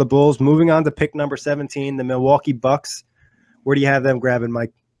offseason for the Bulls. Moving on to pick number 17, the Milwaukee Bucks. Where do you have them grabbing,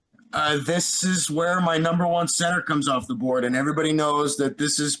 Mike? This is where my number one center comes off the board, and everybody knows that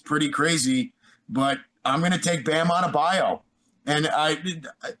this is pretty crazy, but I'm going to take Bam Adebayo. And I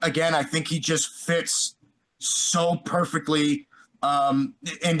think he just fits so perfectly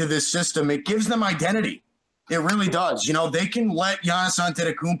into this system. It gives them identity. It really does. They can let Giannis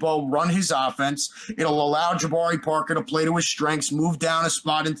Antetokounmpo run his offense. It'll allow Jabari Parker to play to his strengths, move down a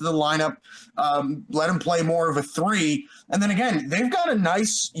spot into the lineup, let him play more of a three. And then again, they've got a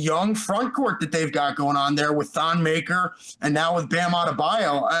nice young front court that they've got going on there with Thon Maker and now with Bam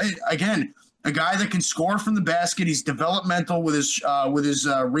Adebayo. Again, a guy that can score from the basket. He's developmental with his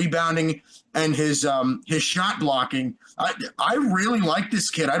rebounding and his shot blocking. I really like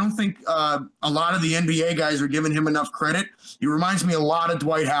this kid. I don't think a lot of the NBA guys are giving him enough credit. He reminds me a lot of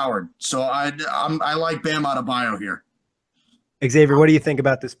Dwight Howard. So I like Bam Adebayo here. Xavier, what do you think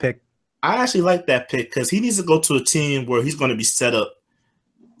about this pick? I actually like that pick because he needs to go to a team where he's going to be set up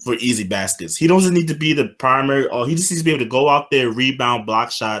for easy baskets. He doesn't need to be the primary, or he just needs to be able to go out there, rebound,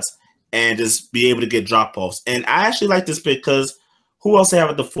 block shots, and just be able to get drop-offs. And I actually like this pick because who else I have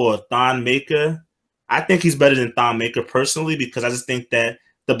at the 4? Thon Maker. I think he's better than Thon Maker personally because I just think that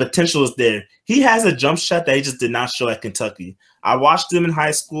the potential is there. He has a jump shot that he just did not show at Kentucky. I watched him in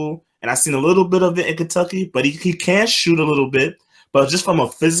high school, and I seen a little bit of it in Kentucky, but he can shoot a little bit. But just from a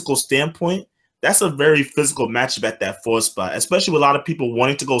physical standpoint, that's a very physical matchup at that 4 spot, especially with a lot of people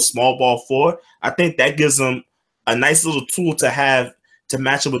wanting to go small ball 4. I think that gives them a nice little tool to have to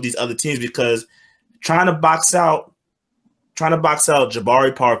match up with these other teams because trying to box out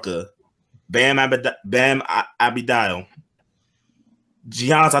Jabari Parker, Bam Adebayo,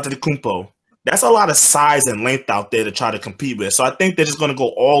 Giannis Antetokounmpo, that's a lot of size and length out there to try to compete with. So I think they're just going to go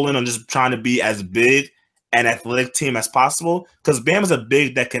all in on just trying to be as big and athletic team as possible because Bam is a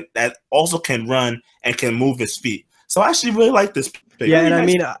big that also can run and can move his feet. So I actually really like this pick. Yeah, and I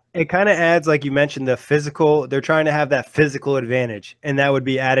mean, it kind of adds, like you mentioned, the physical. They're trying to have that physical advantage, and that would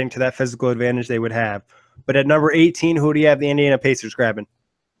be adding to that physical advantage they would have. But at number 18, who do you have the Indiana Pacers grabbing?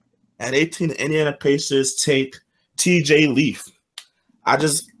 At 18, the Indiana Pacers take T.J. Leaf. I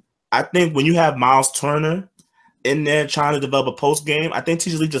think when you have Miles Turner in there trying to develop a post game, I think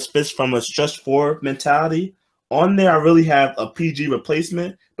T.J. Leaf just fits from a stretch 4 mentality. On there, I really have a PG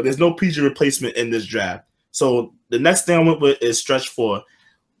replacement, but there's no PG replacement in this draft. So the next thing I went with is stretch 4.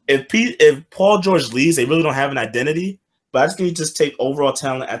 If Paul George leaves, they really don't have an identity, but I just need to just take overall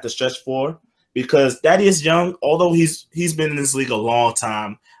talent at the stretch 4 because Thaddeus Young, although he's been in this league a long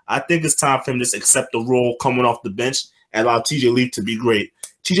time, I think it's time for him to just accept the role coming off the bench and allow T.J. Leaf to be great.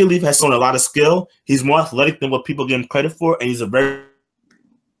 T.J. Leaf has shown a lot of skill. He's more athletic than what people give him credit for, and he's a very,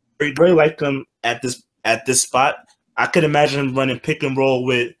 very, very like him at this spot. I could imagine him running pick and roll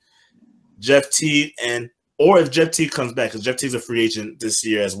with Jeff Teague or if Jeff Teague comes back, because Jeff Teague's a free agent this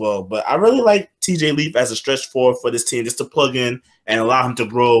year as well. But I really like T.J. Leaf as a stretch 4 for this team just to plug in and allow him to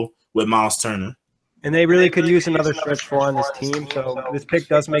grow with Miles Turner. And they really could use another stretch 4 on this team, so this pick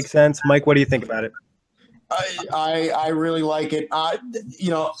does make sense. Mike, what do you think about it? I really like it. I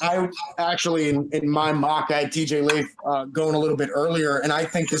actually in my mock I had TJ Leaf going a little bit earlier, and I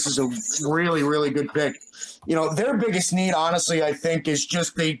think this is a really, really good pick. Their biggest need, honestly, I think, is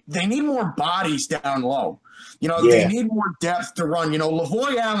just they need more bodies down low. They need more depth to run.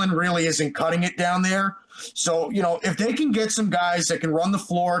 Lavoy Allen really isn't cutting it down there. So, if they can get some guys that can run the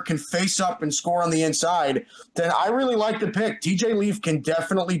floor, can face up and score on the inside, then I really like the pick. TJ Leaf can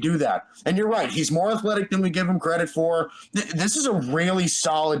definitely do that. And you're right. He's more athletic than we give him credit for. This is a really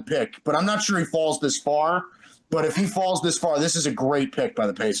solid pick, but I'm not sure he falls this far. But if he falls this far, this is a great pick by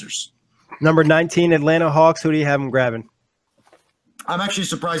the Pacers. Number 19, Atlanta Hawks. Who do you have him grabbing? I'm actually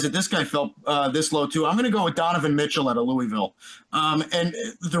surprised that this guy fell this low, too. I'm going to go with Donovan Mitchell out of Louisville. And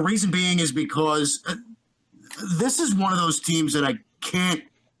the reason being is because this is one of those teams that I can't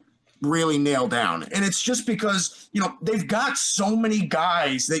really nail down. And it's just because, they've got so many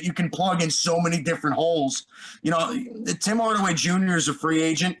guys that you can plug in so many different holes. Tim Hardaway Jr. is a free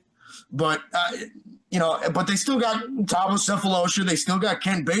agent, but but they still got Thabo Cephalosha. They still got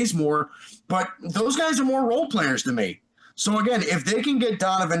Kent Bazemore. But those guys are more role players than me. So, again, if they can get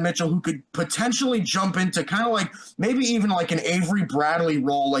Donovan Mitchell, who could potentially jump into kind of like maybe even like an Avery Bradley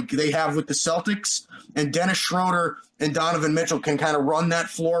role like they have with the Celtics, and Dennis Schroeder and Donovan Mitchell can kind of run that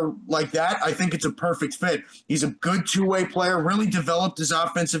floor like that, I think it's a perfect fit. He's a good two-way player, really developed his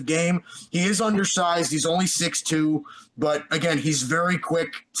offensive game. He is undersized. He's only 6'2", but, again, he's very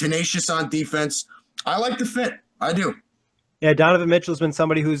quick, tenacious on defense. I like the fit. I do. Yeah, Donovan Mitchell's been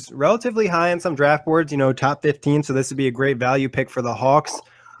somebody who's relatively high on some draft boards, top 15. So this would be a great value pick for the Hawks.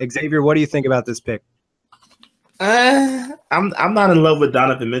 Xavier, what do you think about this pick? I'm not in love with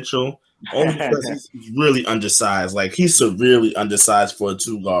Donovan Mitchell only because he's really undersized. Like, he's severely undersized for a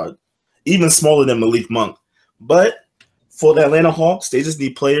two guard, even smaller than Malik Monk. But for the Atlanta Hawks, they just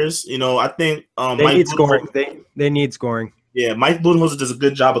need players. I think they need scoring. They need scoring. Yeah, Mike Budenholzer does a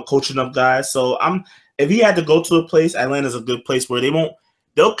good job of coaching up guys. So if he had to go to a place, Atlanta's a good place where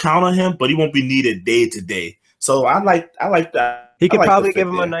they'll count on him, but he won't be needed day to day. So I like that. He could probably give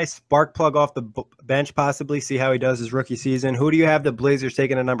him a nice spark plug off the bench, possibly see how he does his rookie season. Who do you have the Blazers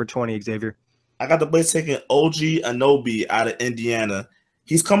taking at number 20, Xavier? I got the Blazers taking OG Anunoby out of Indiana.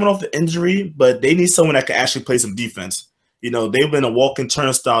 He's coming off the injury, but they need someone that can actually play some defense. They've been a walking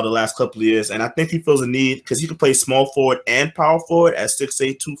turnstile the last couple of years, and I think he feels a need because he can play small forward and power forward at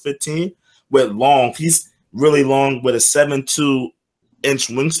 6'8", 215. He's really long with a 7'2"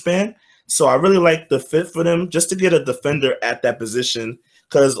 wingspan. So I really like the fit for them just to get a defender at that position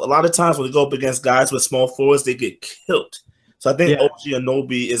because a lot of times when they go up against guys with small forwards, they get killed. So I think OG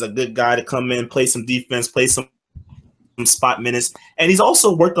Anunoby is a good guy to come in, play some defense, play some spot minutes. And he's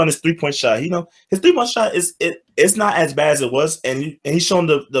also worked on his three-point shot. His three-point shot it's not as bad as it was, and he's shown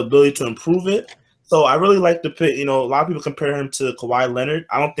the ability to improve it. So I really like the pick. A lot of people compare him to Kawhi Leonard.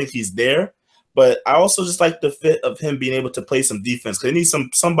 I don't think he's there. But I also just like the fit of him being able to play some defense because they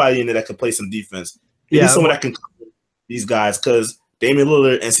need somebody in there that can play some defense. They need someone that can cover these guys because Damian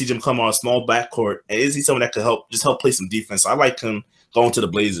Lillard and CJ McCollum are a small backcourt, and is he someone that could help play some defense? So I like him going to the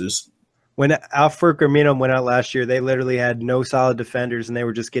Blazers. When Alfred Gramino went out last year, they literally had no solid defenders, and they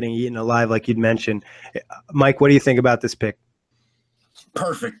were just getting eaten alive, like you'd mentioned. Mike, what do you think about this pick?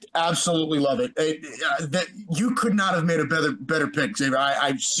 Perfect. Absolutely love it. That you could not have made a better pick, Xavier.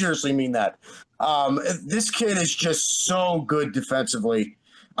 I seriously mean that. This kid is just so good defensively.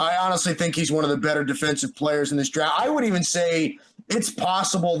 I honestly think he's one of the better defensive players in this draft. I would even say it's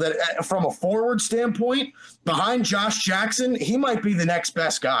possible that from a forward standpoint, behind Josh Jackson, he might be the next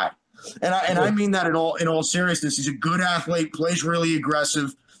best guy. And I mean that in all seriousness. He's a good athlete, plays really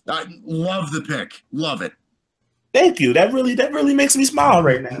aggressive. I love the pick. Love it. Thank you. That really makes me smile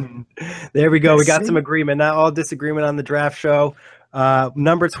right now. There we go. We got some agreement. Not all disagreement on the draft show.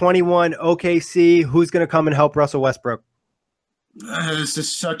 Number 21, OKC. Who's going to come and help Russell Westbrook? This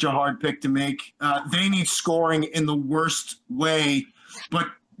is such a hard pick to make. They need scoring in the worst way, but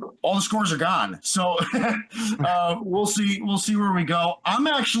all the scores are gone. So we'll see. We'll see where we go. I'm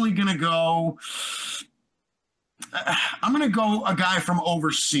actually going to go. I'm going to go a guy from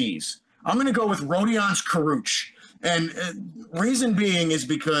overseas. I'm going to go with Rodions Kurucs. And reason being is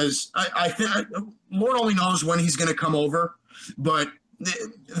because I think Lord only knows when he's going to come over, but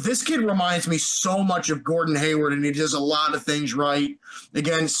this kid reminds me so much of Gordon Hayward, and he does a lot of things right.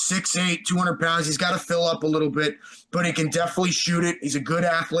 Again, 6'8", 200 pounds. He's got to fill up a little bit, but he can definitely shoot it. He's a good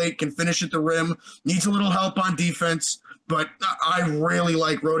athlete, can finish at the rim, needs a little help on defense, but I really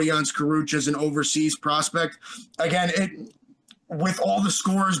like Rodions Kurucs as an overseas prospect. Again, with all the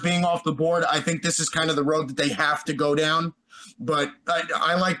scores being off the board, I think this is kind of the road that they have to go down. But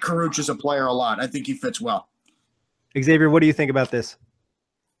I like Kurucs as a player a lot. I think he fits well. Xavier, what do you think about this?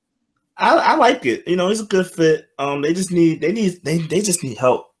 I like it. He's a good fit. They just need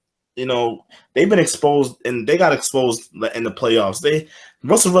help. They've been exposed and they got exposed in the playoffs.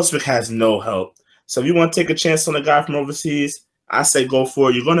 Russell Westbrook has no help. So if you want to take a chance on a guy from overseas, I say go for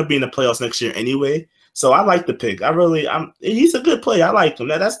it. You're going to be in the playoffs next year anyway. So I like the pick. He's a good player. I like him.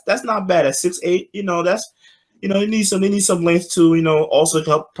 That's not bad at 6'8". He needs some length too. Also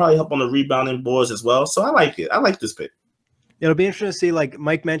probably help on the rebounding boards as well. So I like it. I like this pick. It'll be interesting to see, like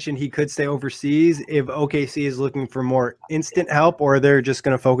Mike mentioned, he could stay overseas if OKC is looking for more instant help, or they're just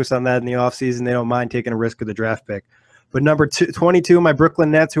going to focus on that in the offseason. They don't mind taking a risk with the draft pick. But number 22, my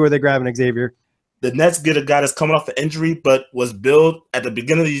Brooklyn Nets, who are they grabbing, Xavier? The Nets get a guy that's coming off an injury, but was billed at the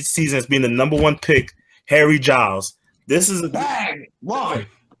beginning of the season as being the number 1 pick, Harry Giles. This is a bang. Love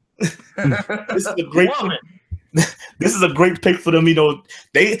it. This is a great This is a great pick for them.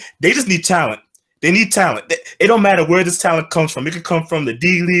 They just need talent. They need talent. It don't matter where this talent comes from. It could come from the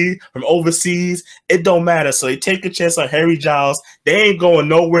D League, from overseas. It don't matter. So they take a chance on Harry Giles. They ain't going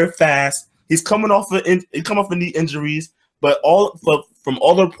nowhere fast. He's coming off of knee injuries, but from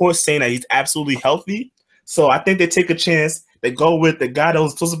all the reports saying that he's absolutely healthy. So I think they take a chance. They go with the guy that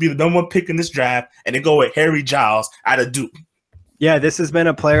was supposed to be the number 1 pick in this draft, and they go with Harry Giles out of Duke. Yeah, this has been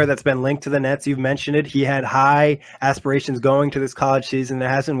a player that's been linked to the Nets. You've mentioned it. He had high aspirations going to this college season. It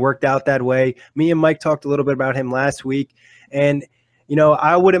hasn't worked out that way. Me and Mike talked a little bit about him last week. And,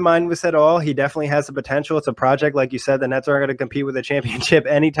 I wouldn't mind this at all. He definitely has the potential. It's a project. Like you said, the Nets aren't going to compete with a championship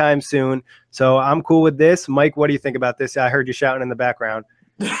anytime soon. So I'm cool with this. Mike, what do you think about this? I heard you shouting in the background.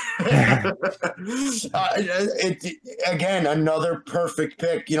 Again, another perfect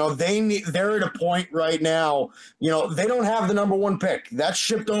pick. They're at a point right now, they don't have the number 1 pick. That's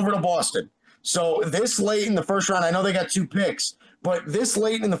shipped over to Boston. So this late in the first round, I know they got 2 picks, but this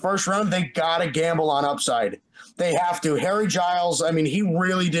late in the first round, they got to gamble on upside. They have to. Harry Giles, he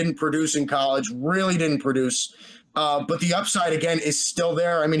really didn't produce in college, but the upside, again, is still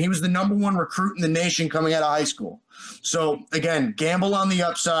there. He was the number 1 recruit in the nation coming out of high school. So, again, gamble on the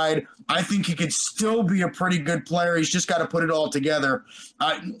upside. I think he could still be a pretty good player. He's just got to put it all together.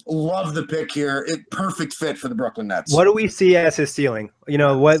 I love the pick here. Perfect fit for the Brooklyn Nets. What do we see as his ceiling?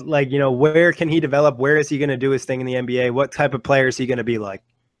 Where can he develop? Where is he going to do his thing in the NBA? What type of player is he going to be like?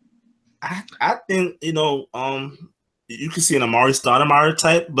 I think, you can see an Amari Stoudemire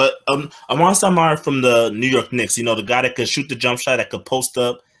type, but Amari Stoudemire from the New York Knicks, the guy that could shoot the jump shot, that could post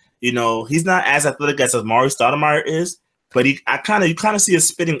up. He's not as athletic as Amari Stoudemire is, but you kind of see a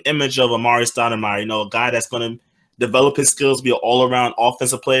spitting image of Amari Stoudemire, a guy that's going to develop his skills, be an all-around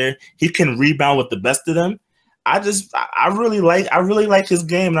offensive player. He can rebound with the best of them. I really like his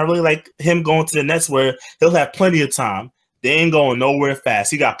game, and I really like him going to the Nets where he'll have plenty of time. They ain't going nowhere fast.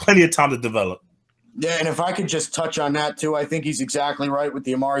 He got plenty of time to develop. Yeah, and if I could just touch on that too, I think he's exactly right with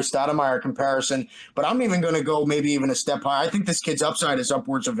the Amari Stoudemire comparison. But I'm even going to go maybe even a step higher. I think this kid's upside is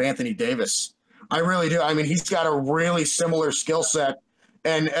upwards of Anthony Davis. I really do. He's got a really similar skill set.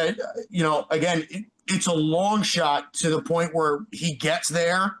 And, again, it's a long shot to the point where he gets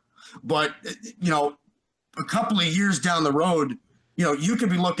there. But, a couple of years down the road, you could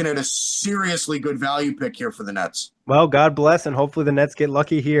be looking at a seriously good value pick here for the Nets. Well, God bless, and hopefully the Nets get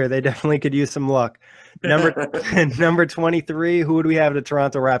lucky here. They definitely could use some luck. Number 23, who do we have the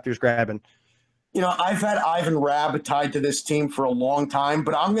Toronto Raptors grabbing? I've had Ivan Rabb tied to this team for a long time,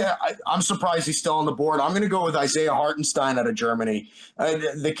 but I'm surprised he's still on the board. I'm going to go with Isaiah Hartenstein out of Germany.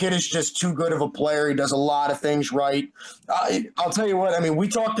 The kid is just too good of a player. He does a lot of things right. I'll tell you what, we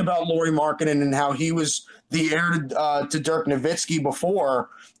talked about Lauri Markkanen and how he was the heir to Dirk Nowitzki before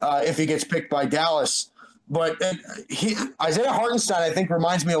if he gets picked by Dallas. But Isaiah Hartenstein, I think,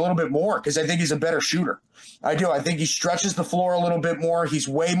 reminds me a little bit more because I think he's a better shooter. I do. I think he stretches the floor a little bit more. He's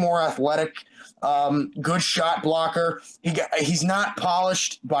way more athletic. Good shot blocker. He's not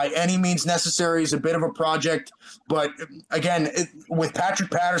polished by any means necessary. He's a bit of a project. But again, with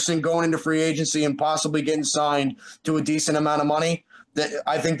Patrick Patterson going into free agency and possibly getting signed to a decent amount of money,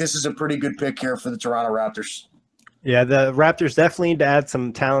 I think this is a pretty good pick here for the Toronto Raptors. Yeah, the Raptors definitely need to add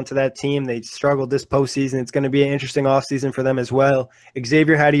some talent to that team. They struggled this postseason. It's going to be an interesting offseason for them as well.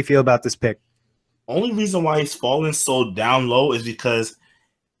 Xavier, how do you feel about this pick? Only reason why he's falling so down low is because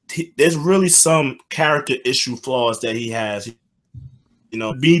there's really some character issue flaws that he has.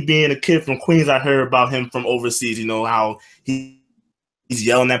 Me being a kid from Queens, I heard about him from overseas, how he's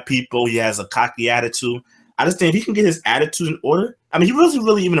yelling at people. He has a cocky attitude. I just think if he can get his attitude in order. He wasn't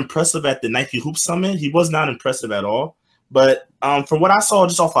really even impressive at the Nike Hoop Summit. He was not impressive at all. But from what I saw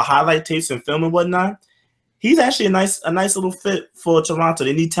just off of highlight tapes and film and whatnot, he's actually a nice little fit for Toronto.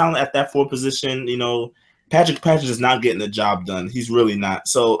 They need talent at that 4 position. Patrick is not getting the job done. He's really not.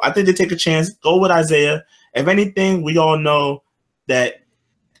 So I think they take a chance. Go with Isaiah. If anything, we all know that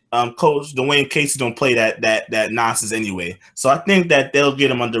Coach Dwayne Casey don't play that nonsense anyway. So I think that they'll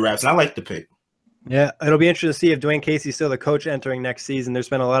get him under wraps. And I like the pick. Yeah, it'll be interesting to see if Dwayne Casey's still the coach entering next season. There's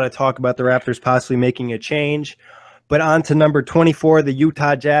been a lot of talk about the Raptors possibly making a change. But on to number 24, the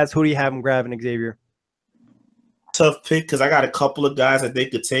Utah Jazz. Who do you have them grabbing, Xavier? Tough pick because I got a couple of guys that they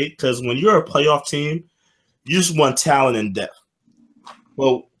could take. Because when you're a playoff team, you just want talent and depth.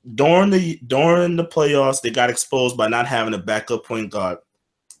 Well, during the playoffs, they got exposed by not having a backup point guard.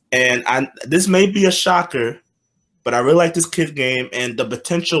 And this may be a shocker, but I really like this kid game, and the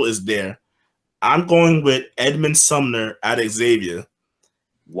potential is there. I'm going with Edmund Sumner out of Xavier.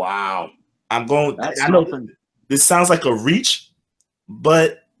 Wow. I know this sounds like a reach,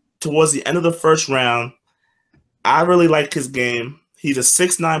 but towards the end of the first round, I really like his game. He's a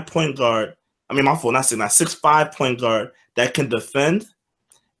 6'9" point guard. I mean, my fault, not 6'9", 6'5" point guard that can defend.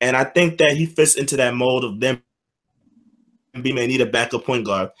 And I think that he fits into that mold of them may need a backup point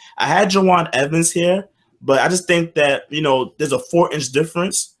guard. I had Jawan Evans here, but I just think that, there's a 4-inch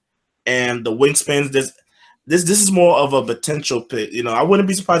difference, and the wingspans. This is more of a potential pick. I wouldn't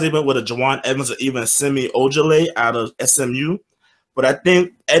be surprised if they went with a Jawan Evans or even a Semi Ojeleye out of SMU. But I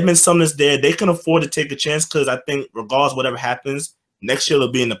think Edmund Sumner's there. They can afford to take a chance because I think regardless of whatever happens, next year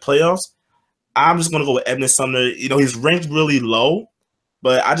they'll be in the playoffs. I'm just going to go with Edmund Sumner. He's ranked really low,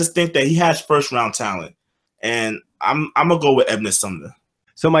 but I just think that he has first-round talent. And I'm going to go with Edmund Sumner.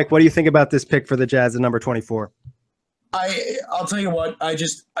 So, Mike, what do you think about this pick for the Jazz at number 24? I'll tell you what, I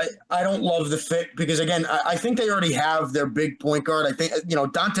don't love the fit because, again, I think they already have their big point guard. I think,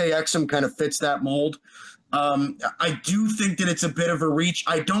 Dante Exum kind of fits that mold. I do think that it's a bit of a reach.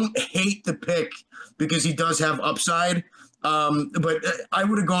 I don't hate the pick because he does have upside, but I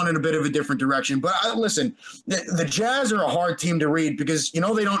would have gone in a bit of a different direction. But listen, the Jazz are a hard team to read because, they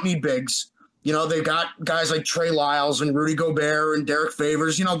don't need bigs. They've got guys like Trey Lyles and Rudy Gobert and Derek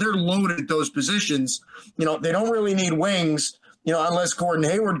Favors. They're loaded at those positions. They don't really need wings, unless Gordon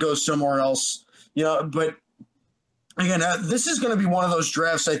Hayward goes somewhere else. But again, this is going to be one of those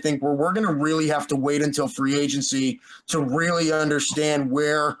drafts, I think, where we're going to really have to wait until free agency to really understand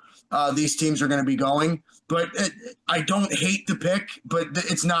where these teams are going to be going. But I don't hate the pick, but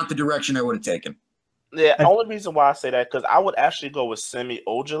it's not the direction I would have taken. Yeah, the only reason why I say that because I would actually go with Semi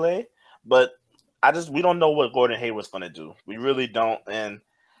Ojeleye. But we don't know what Gordon Hayward's going to do. We really don't. And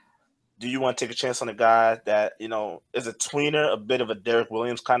do you want to take a chance on a guy that, is a tweener, a bit of a Derek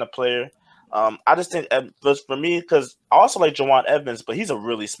Williams kind of player? I just think for me, because I also like Jawan Evans, but he's a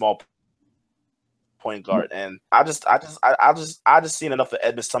really small point guard. And I just seen enough of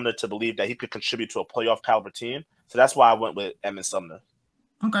Edmund Sumner to believe that he could contribute to a playoff caliber team. So that's why I went with Edmund Sumner.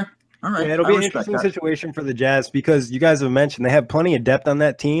 Okay. All right. Yeah, it'll be an interesting situation for the Jazz because you guys have mentioned they have plenty of depth on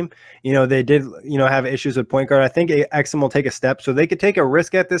that team. They did, have issues with point guard. I think Exum will take a step, so they could take a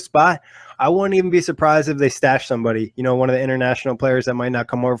risk at this spot. I wouldn't even be surprised if they stash somebody, one of the international players that might not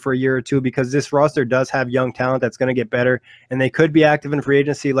come over for a year or two because this roster does have young talent that's going to get better, and they could be active in free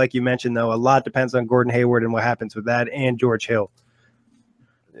agency, like you mentioned, though. A lot depends on Gordon Hayward and what happens with that and George Hill.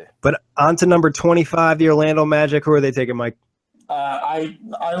 Yeah. But on to number 25, the Orlando Magic. Who are they taking, Mike?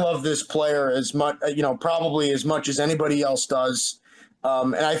 I love this player as much, probably as much as anybody else does.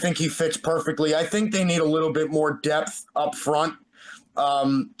 And I think he fits perfectly. I think they need a little bit more depth up front.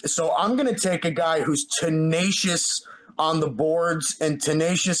 So I'm going to take a guy who's tenacious on the boards and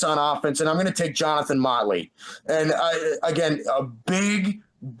tenacious on offense, and I'm going to take Jonathan Motley. And again, a big,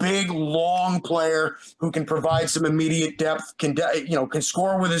 long player who can provide some immediate depth, can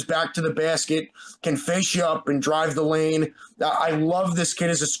score with his back to the basket, can face you up and drive the lane. I love this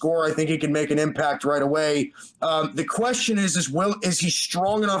kid as a scorer. I think he can make an impact right away. The question is he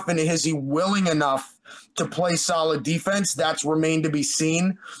strong enough and is he willing enough to play solid defense? That's remained to be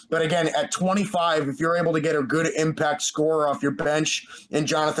seen. But again, at 25, if you're able to get a good impact scorer off your bench in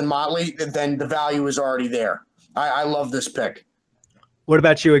Jonathan Motley, then the value is already there. I love this pick. What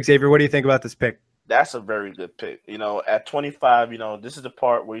about you, Xavier? What do you think about this pick? That's a very good pick. At 25, this is the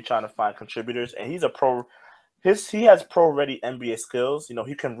part where you're trying to find contributors, and he's a pro. He has pro-ready NBA skills.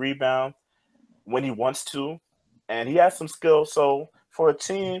 He can rebound when he wants to, and he has some skills. So for a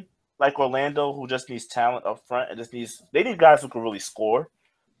team like Orlando, who just needs talent up front, and they need guys who can really score,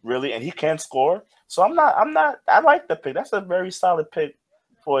 really, and he can score. So I like the pick. That's a very solid pick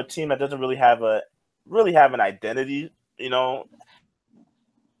for a team that doesn't really have an identity.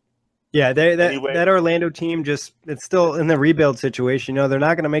 Yeah, that Orlando team it's still in the rebuild situation. They're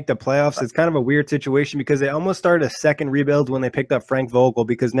not going to make the playoffs. It's kind of a weird situation because they almost started a second rebuild when they picked up Frank Vogel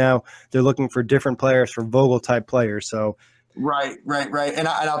because now they're looking for different players, for Vogel-type players. So Right. And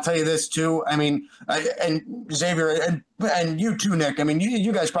I'll tell you this too. I mean, and Xavier and you too, Nick. I mean,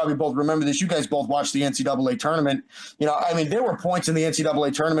 you guys probably both remember this. You guys both watched the NCAA tournament. I mean, there were points in the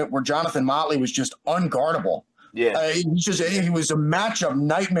NCAA tournament where Jonathan Motley was just unguardable. Yeah. He was a matchup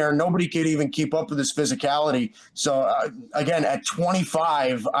nightmare. Nobody could even keep up with his physicality. So again, at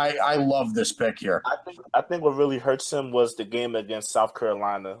 25, I love this pick here. I think what really hurts him was the game against South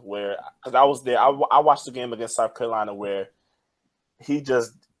Carolina, where because I was there, I watched the game against South Carolina where he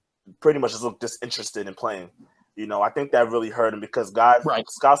just pretty much just looked disinterested in playing. I think that really hurt him because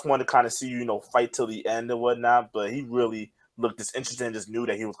scouts wanted to kind of see you, fight till the end and whatnot, but he really looked disinterested and just knew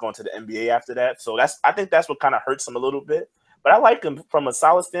that he was going to the NBA after that. So I think that's what kind of hurts him a little bit. But I like him from a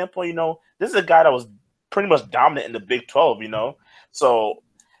solid standpoint. This is a guy that was pretty much dominant in the Big 12. So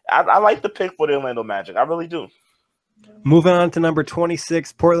I like the pick for the Orlando Magic. I really do. Moving on to number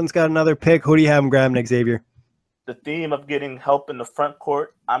 26, Portland's got another pick. Who do you have him grabbing, Xavier? The theme of getting help in the front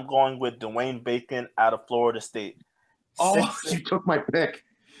court, I'm going with Dwayne Bacon out of Florida State. You took my pick.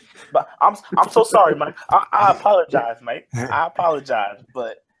 But I'm so sorry, Mike. I apologize, Mike. I apologize,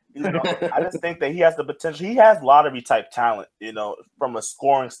 but I just think that he has the potential. He has lottery type talent, from a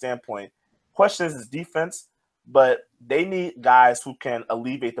scoring standpoint. Question is his defense, but they need guys who can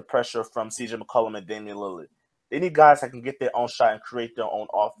alleviate the pressure from CJ McCollum and Damian Lillard. They need guys that can get their own shot and create their own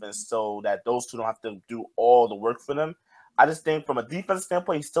offense so that those two don't have to do all the work for them. I just think from a defensive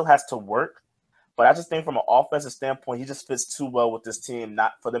standpoint, he still has to work. But I just think from an offensive standpoint, he just fits too well with this team,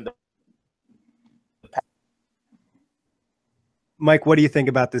 not for them to. Mike, what do you think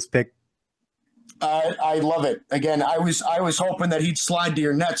about this pick? I love it. Again, I was hoping that he'd slide to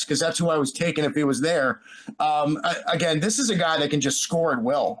your Nets because that's who I was taking if he was there. Again, this is a guy that can just score at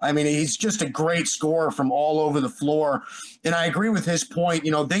will. I mean, he's just a great scorer from all over the floor. And I agree with his point.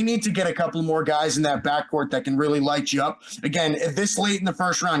 They need to get a couple more guys in that backcourt that can really light you up. Again, this late in the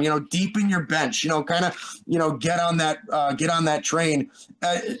first round, deepen your bench, kind of, get on that train.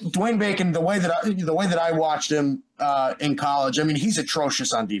 Dwayne Bacon, the way that I watched him in college, I mean, he's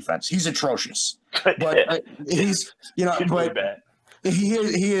atrocious on defense. He's atrocious. But he's really bad. He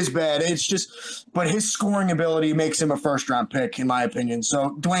is bad. It's just, but his scoring ability makes him a first-round pick, in my opinion.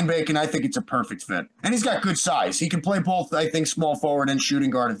 So Dwayne Bacon, I think it's a perfect fit, and he's got good size. He can play both, I think, small forward and shooting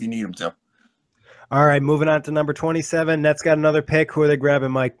guard if you need him to. All right, moving on to number 27. Nets got another pick. Who are they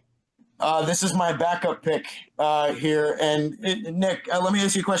grabbing, Mike? This is my backup pick here, and Nick, let me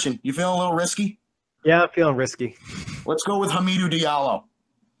ask you a question. You feeling a little risky? Yeah, I'm feeling risky. Let's go with Hamidou Diallo.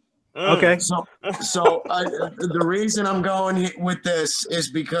 Okay. So the reason I'm going with this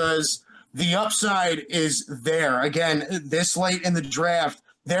is because the upside is there. Again, this late in the draft,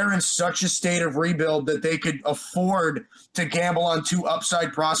 they're in such a state of rebuild that they could afford to gamble on two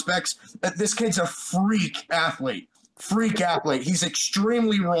upside prospects. This kid's a freak athlete. He's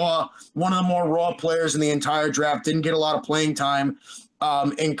extremely raw, one of the more raw players in the entire draft. Didn't get a lot of playing time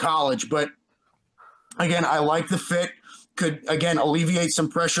in college. But, again, I like the fit. Could, again, alleviate some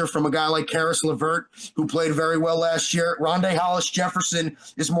pressure from a guy like Karis LeVert, who played very well last year. Rondae Hollis-Jefferson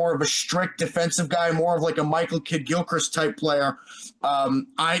is more of a strict defensive guy, more of like a Michael Kidd-Gilchrist type player.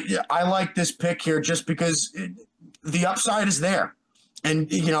 I like this pick here just because the upside is there.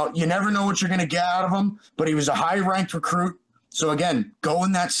 And, you never know what you're going to get out of him, but he was a high-ranked recruit. So, again, go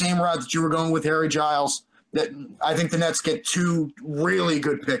in that same route that you were going with Harry Giles. I think the Nets get two really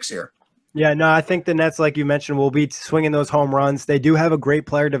good picks here. Yeah, no, I think the Nets, like you mentioned, will be swinging those home runs. They do have a great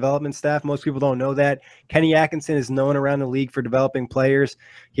player development staff. Most people don't know that. Kenny Atkinson is known around the league for developing players.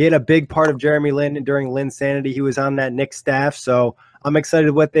 He had a big part of Jeremy Lin during Lin's sanity. He was on that Knicks staff, so I'm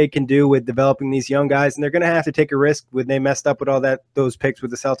excited what they can do with developing these young guys, and they're going to have to take a risk when they messed up with all those picks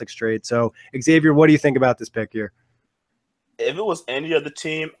with the Celtics trade. So, Xavier, what do you think about this pick here? If it was any other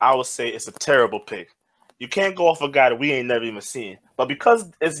team, I would say it's a terrible pick. You can't go off a guy that we ain't never even seen. But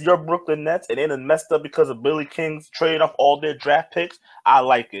because it's your Brooklyn Nets and they done messed up because of Billy King's trade off all their draft picks, I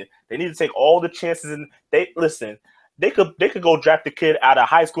like it. They need to take all the chances. And they could go draft a kid out of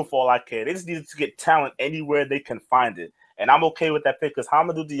high school for all I care. They just need to get talent anywhere they can find it. And I'm okay with that pick because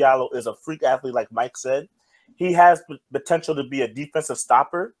Hamidou Diallo is a freak athlete, like Mike said. He has potential to be a defensive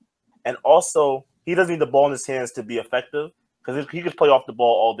stopper. And also, he doesn't need the ball in his hands to be effective because he could play off the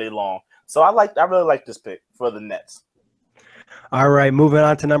ball all day long. So I really like this pick for the Nets. All right, moving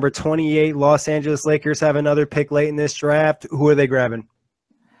on to number 28. Los Angeles Lakers have another pick late in this draft. Who are they grabbing?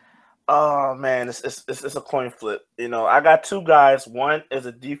 Oh man, it's a coin flip. I got two guys. One is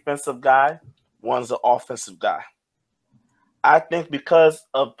a defensive guy. One's an offensive guy. I think because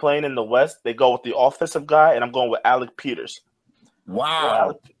of playing in the West, they go with the offensive guy, and I'm going with Alec Peters.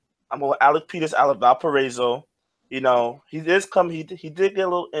 Wow. I'm going with Alec Peters out of Valparaiso. he did come. He did get a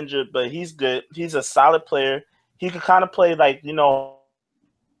little injured, but he's good. He's a solid player. He could kind of play like Luke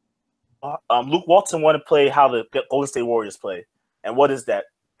Walton wanted to play how the Golden State Warriors play, and what is that?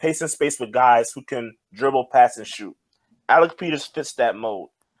 Pace and space with guys who can dribble, pass, and shoot. Alec Peters fits that mold.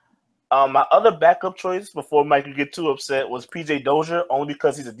 My other backup choice before Mike could get too upset was PJ Dozier, only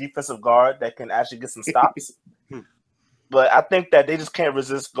because he's a defensive guard that can actually get some stops. But I think that they just can't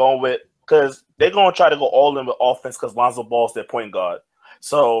resist going with, because they're going to try to go all in with offense because Lonzo Ball's their point guard.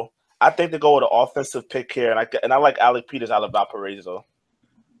 So I think they go with an offensive pick here, and I like Alec Peters out of Valparaiso.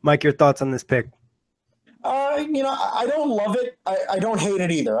 Mike, your thoughts on this pick? I don't love it. I don't hate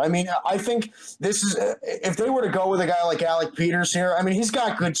it either. I mean, I think this is, if they were to go with a guy like Alec Peters here, I mean, he's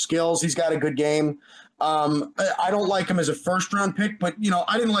got good skills. He's got a good game. I don't like him as a first-round pick, but,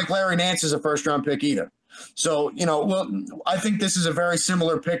 I didn't like Larry Nance as a first-round pick either. So, I think this is a very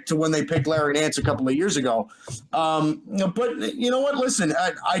similar pick to when they picked Larry Nance a couple of years ago. But you know what? Listen,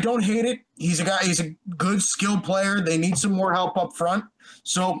 I don't hate it. He's a good skilled player. They need some more help up front.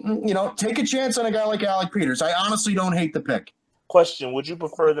 So, take a chance on a guy like Alec Peters. I honestly don't hate the pick. Question, would you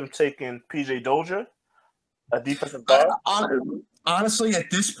prefer them taking PJ Dozier, a defensive guard? Honestly,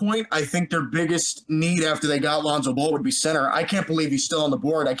 at this point, I think their biggest need after they got Lonzo Ball would be center. I can't believe he's still on the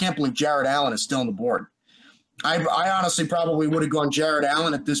board. I can't believe Jared Allen is still on the board. I honestly probably would have gone Jared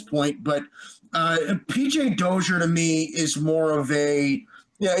Allen at this point, but PJ Dozier to me is more of he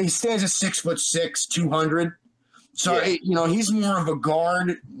stands at 6'6", 200. So, he's more of a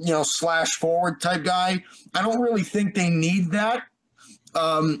guard, / forward type guy. I don't really think they need that.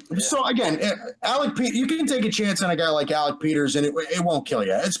 So again, Alec Peters, you can take a chance on a guy like Alec Peters and it won't kill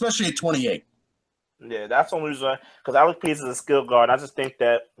you, especially at 28. Yeah, that's the only reason, because Alec Peters is a skill guard. I just think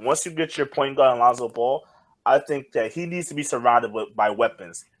that once you get your point guard in Lonzo Ball, I think that he needs to be surrounded by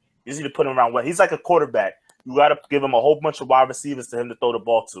weapons. You need to put him around. He's like a quarterback. You got to give him a whole bunch of wide receivers to him to throw the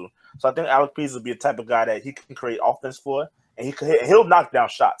ball to. So I think Alec Peters will be a type of guy that he can create offense for, and he'll knock down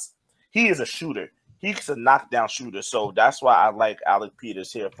shots. He is a shooter. He's a knockdown shooter. So that's why I like Alec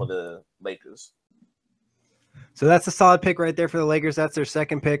Peters here for the Lakers. So that's a solid pick right there for the Lakers. That's their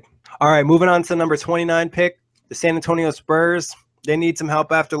second pick. All right, moving on to number 29 pick, the San Antonio Spurs. They need some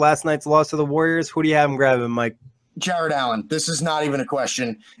help after last night's loss to the Warriors. Who do you have them grabbing, Mike? Jared Allen. This is not even a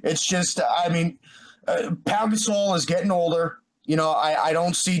question. It's just, Pau Gasol is getting older. I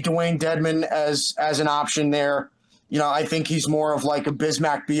don't see Dwayne Dedmon as an option there. I think he's more of like a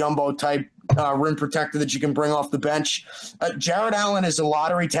Bismack Biyombo type rim protector that you can bring off the bench. Jared Allen is a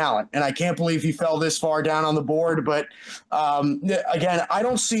lottery talent, and I can't believe he fell this far down on the board. But again, I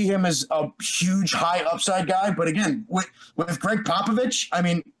don't see him as a huge high upside guy. But again, with Greg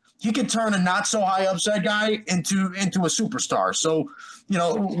Popovich, he could turn a not so high upside guy into a superstar. So,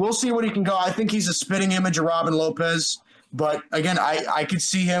 we'll see what he can go. I think he's a spitting image of Robin Lopez. But again, I could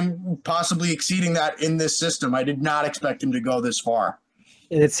see him possibly exceeding that in this system. I did not expect him to go this far.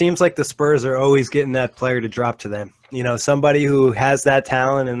 And it seems like the Spurs are always getting that player to drop to them. Somebody who has that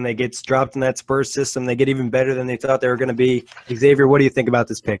talent and they get dropped in that Spurs system, they get even better than they thought they were going to be. Xavier, what do you think about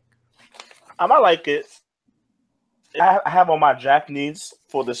this pick? I like it. I have on my draft needs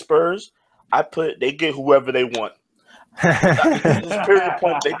for the Spurs. They get whoever they want. Period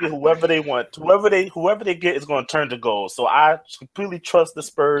point. They get whoever they want. Whoever they get is going to turn to gold. So I completely trust the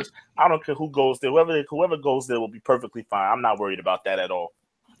Spurs. I don't care who goes there. Whoever goes there will be perfectly fine. I'm not worried about that at all.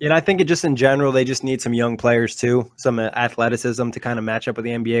 And I think in general, they just need some young players too, some athleticism to kind of match up with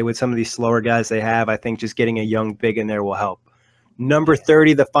the NBA with some of these slower guys they have. I think just getting a young big in there will help. Number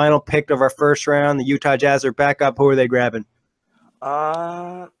 30, the final pick of our first round, the Utah Jazz are back up. Who are they grabbing?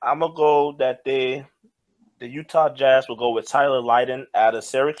 I'm gonna go that the Utah Jazz will go with Tyler Lydon out of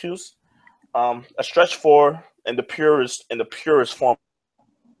Syracuse, a stretch four in the purest form.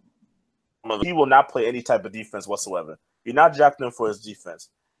 He will not play any type of defense whatsoever. You're not drafting him for his defense,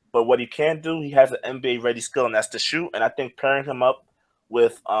 but what he can do, he has an NBA ready skill, and that's to shoot. And I think pairing him up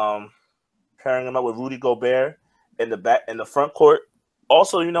with Rudy Gobert in the front court.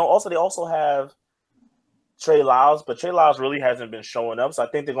 Also, they also have Trey Lyles, but Trey Lyles really hasn't been showing up. So I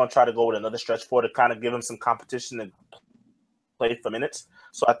think they're going to try to go with another stretch four to kind of give him some competition and play for minutes.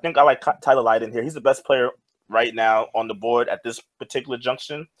 So I think I like Tyler Lydon here. He's the best player right now on the board at this particular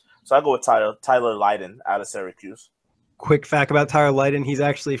junction. So I go with Tyler Lydon out of Syracuse. Quick fact about Tyler Lydon, he's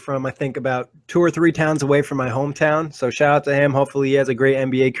actually from, I think, about 2 or 3 towns away from my hometown. So shout out to him. Hopefully he has a great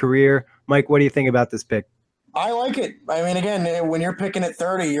NBA career. Mike, what do you think about this pick? I like it. Again, when you're picking at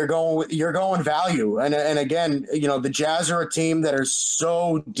 30, you're going value. And again, the Jazz are a team that are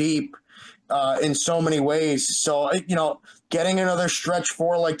so deep in so many ways. So, getting another stretch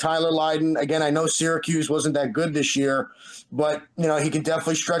four like Tyler Lydon. Again, I know Syracuse wasn't that good this year, but, you know, he can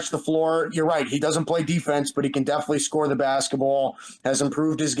definitely stretch the floor. You're right. He doesn't play defense, but he can definitely score the basketball, has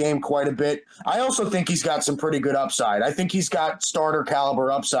improved his game quite a bit. I also think he's got some pretty good upside. I think he's got starter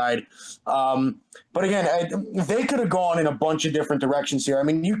caliber upside. But again, they could have gone in a bunch of different directions here. I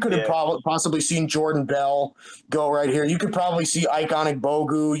mean, you could have possibly seen Jordan Bell go right here. You could probably see Iconic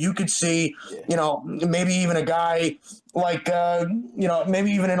Bogu. You could see, you know, maybe even a guy like, you know,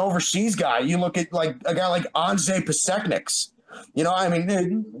 maybe even an overseas guy. You look at like a guy like Anze Pasechniks. You know, I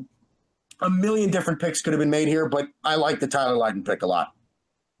mean, a million different picks could have been made here, but I like the Tyler Lydon pick a lot.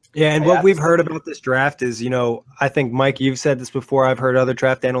 Yeah, and what we've heard about this draft is, you know, I think, Mike, you've said this before. I've heard other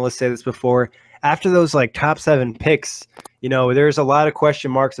draft analysts say this before. After those, like, top 7 picks, you know, there's a lot of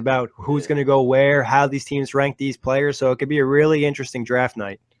question marks about who's going to go where, how these teams rank these players. So it could be a really interesting draft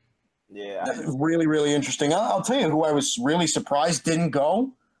night. Yeah. Really, really interesting. I'll tell you who I was really surprised didn't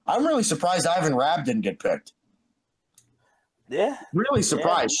go. I'm really surprised Ivan Rabb didn't get picked. Yeah. Really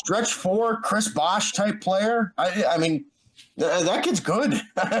surprised. Yeah. Stretch 4, Chris Bosh type player. I mean, that kid's good.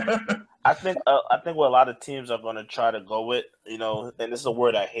 I think what a lot of teams are going to try to go with, you know, and this is a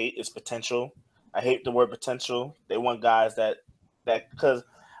word I hate, is potential. I hate the word potential. They want guys that because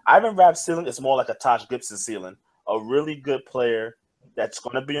Ivan Rabb's ceiling is more like a Taj Gibson ceiling, a really good player that's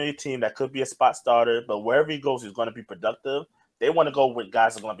going to be on your team that could be a spot starter, but wherever he goes, he's going to be productive. They want to go with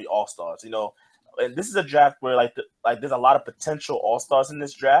guys that are going to be all-stars, you know. And this is a draft where like there's a lot of potential all-stars in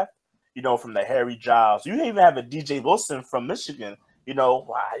this draft, you know, from the Harry Giles. You even have a DJ Wilson from Michigan. You know,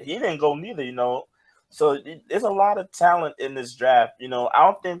 he didn't go neither, you know. So there's a lot of talent in this draft. You know, I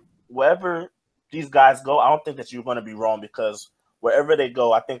don't think wherever these guys go, I don't think that you're going to be wrong, because wherever they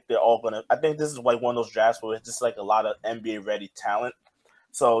go, I think they're all going to – I think this is like one of those drafts where it's just like a lot of NBA-ready talent.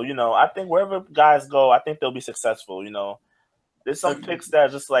 So, you know, I think wherever guys go, I think they'll be successful, you know. There's some picks that are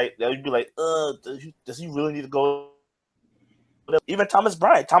just like – they'll be like, does he really need to go – even Thomas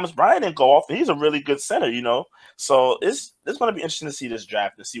Bryant didn't go off, and he's a really good center, you know. So it's going to be interesting to see this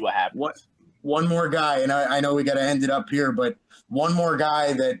draft and see what happens. One more guy, and I know we got to end it up here, but one more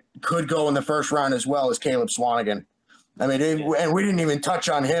guy that could go in the first round as well is Caleb Swanigan. I mean, and we didn't even touch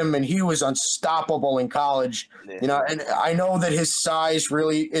on him, and he was unstoppable in college. Yeah. You know, and I know that his size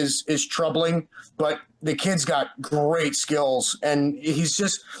really is troubling, but the kid's got great skills, and he's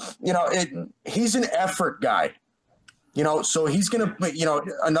just, you know, he's an effort guy. You know, so he's going to, you know,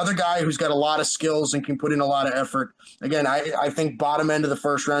 another guy who's got a lot of skills and can put in a lot of effort. Again, I think bottom end of the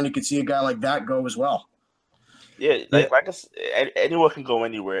first round, you could see a guy like that go as well. Yeah, like I said, anyone can go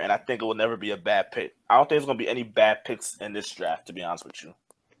anywhere, and I think it will never be a bad pick. I don't think there's going to be any bad picks in this draft, to be honest with you.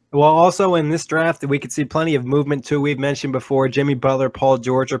 Well, also in this draft, we could see plenty of movement, too. We've mentioned before, Jimmy Butler, Paul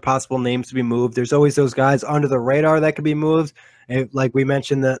George are possible names to be moved. There's always those guys under the radar that could be moved. And like we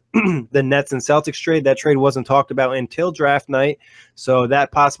mentioned, the Nets and Celtics trade, that trade wasn't talked about until draft night. So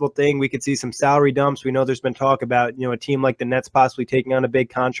that possible thing, we could see some salary dumps. We know there's been talk about, you know, a team like the Nets possibly taking on a big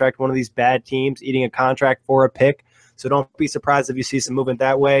contract, one of these bad teams eating a contract for a pick. So don't be surprised if you see some movement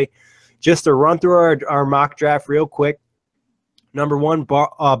that way. Just to run through our mock draft real quick. Number 1,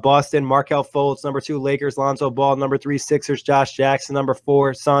 Boston, Markelle Fultz. Number 2, Lakers, Lonzo Ball. Number 3, Sixers, Josh Jackson. Number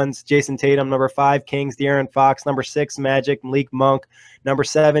 4, Suns, Jason Tatum. Number 5, Kings, De'Aaron Fox. Number 6, Magic, Malik Monk. Number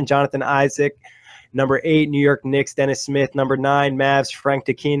 7, Jonathan Isaac. Number 8, New York Knicks, Dennis Smith. Number 9, Mavs, Frank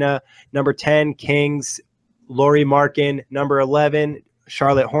Ntilikina. Number 10, Kings, Lauri Markkanen. Number 11,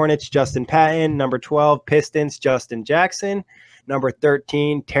 Charlotte Hornets, Justin Patton. Number 12, Pistons, Justin Jackson. Number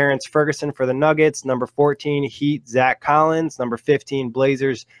 13, Terrence Ferguson for the Nuggets. Number 14, Heat, Zach Collins. Number 15,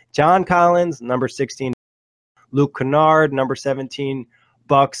 Blazers, John Collins. Number 16, Luke Kennard. Number 17,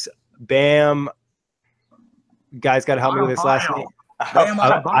 Bucks, Bam. You guys got to help me with this last name.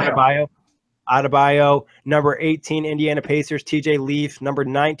 Adebayo. Number 18, Indiana Pacers, TJ Leaf. Number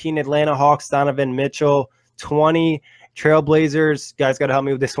 19, Atlanta Hawks, Donovan Mitchell. 20, Trailblazers, guys got to help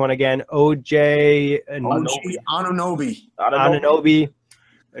me with this one again. OJ Anunoby.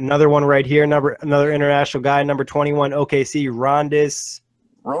 Another one right here. Another international guy. Number 21, OKC, Rodions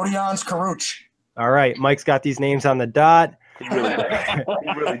Kurucs. All right, Mike's got these names on the dot. He really does.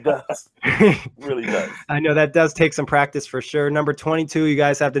 He really does. Really does. I know that does take some practice for sure. Number 22, you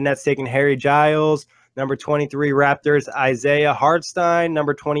guys have the Nets taking Harry Giles. Number 23, Raptors, Isaiah Hartenstein.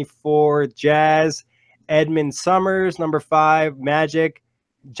 Number 24, Jazz, Edmund Summers. Number 5, Magic,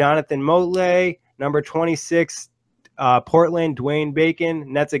 Jonathan Motley. Number 26, Portland, Dwayne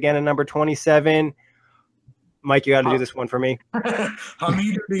Bacon. Nets again at number 27. Mike, you got to do this one for me.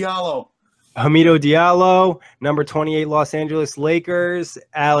 Hamidou Diallo. Hamidou Diallo, number 28 Los Angeles Lakers,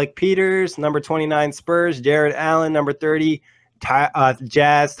 Alec Peters, number 29 Spurs, Jared Allen, number 30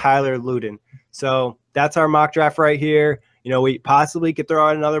 Jazz, Tyler Luden. So that's our mock draft right here. We possibly could throw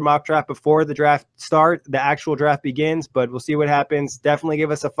out another mock draft before the draft the actual draft begins, but we'll see what happens. Definitely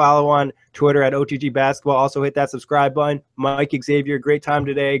give us a follow on Twitter at OTG Basketball. Also hit that subscribe button. Mike, Xavier, great time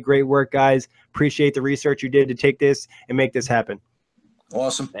today. Great work, guys. Appreciate the research you did to take this and make this happen.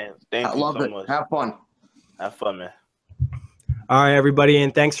 Awesome. Thank I you loved so it. much. Have fun. Have fun, man. All right, everybody,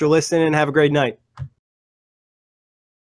 and thanks for listening. Have a great night.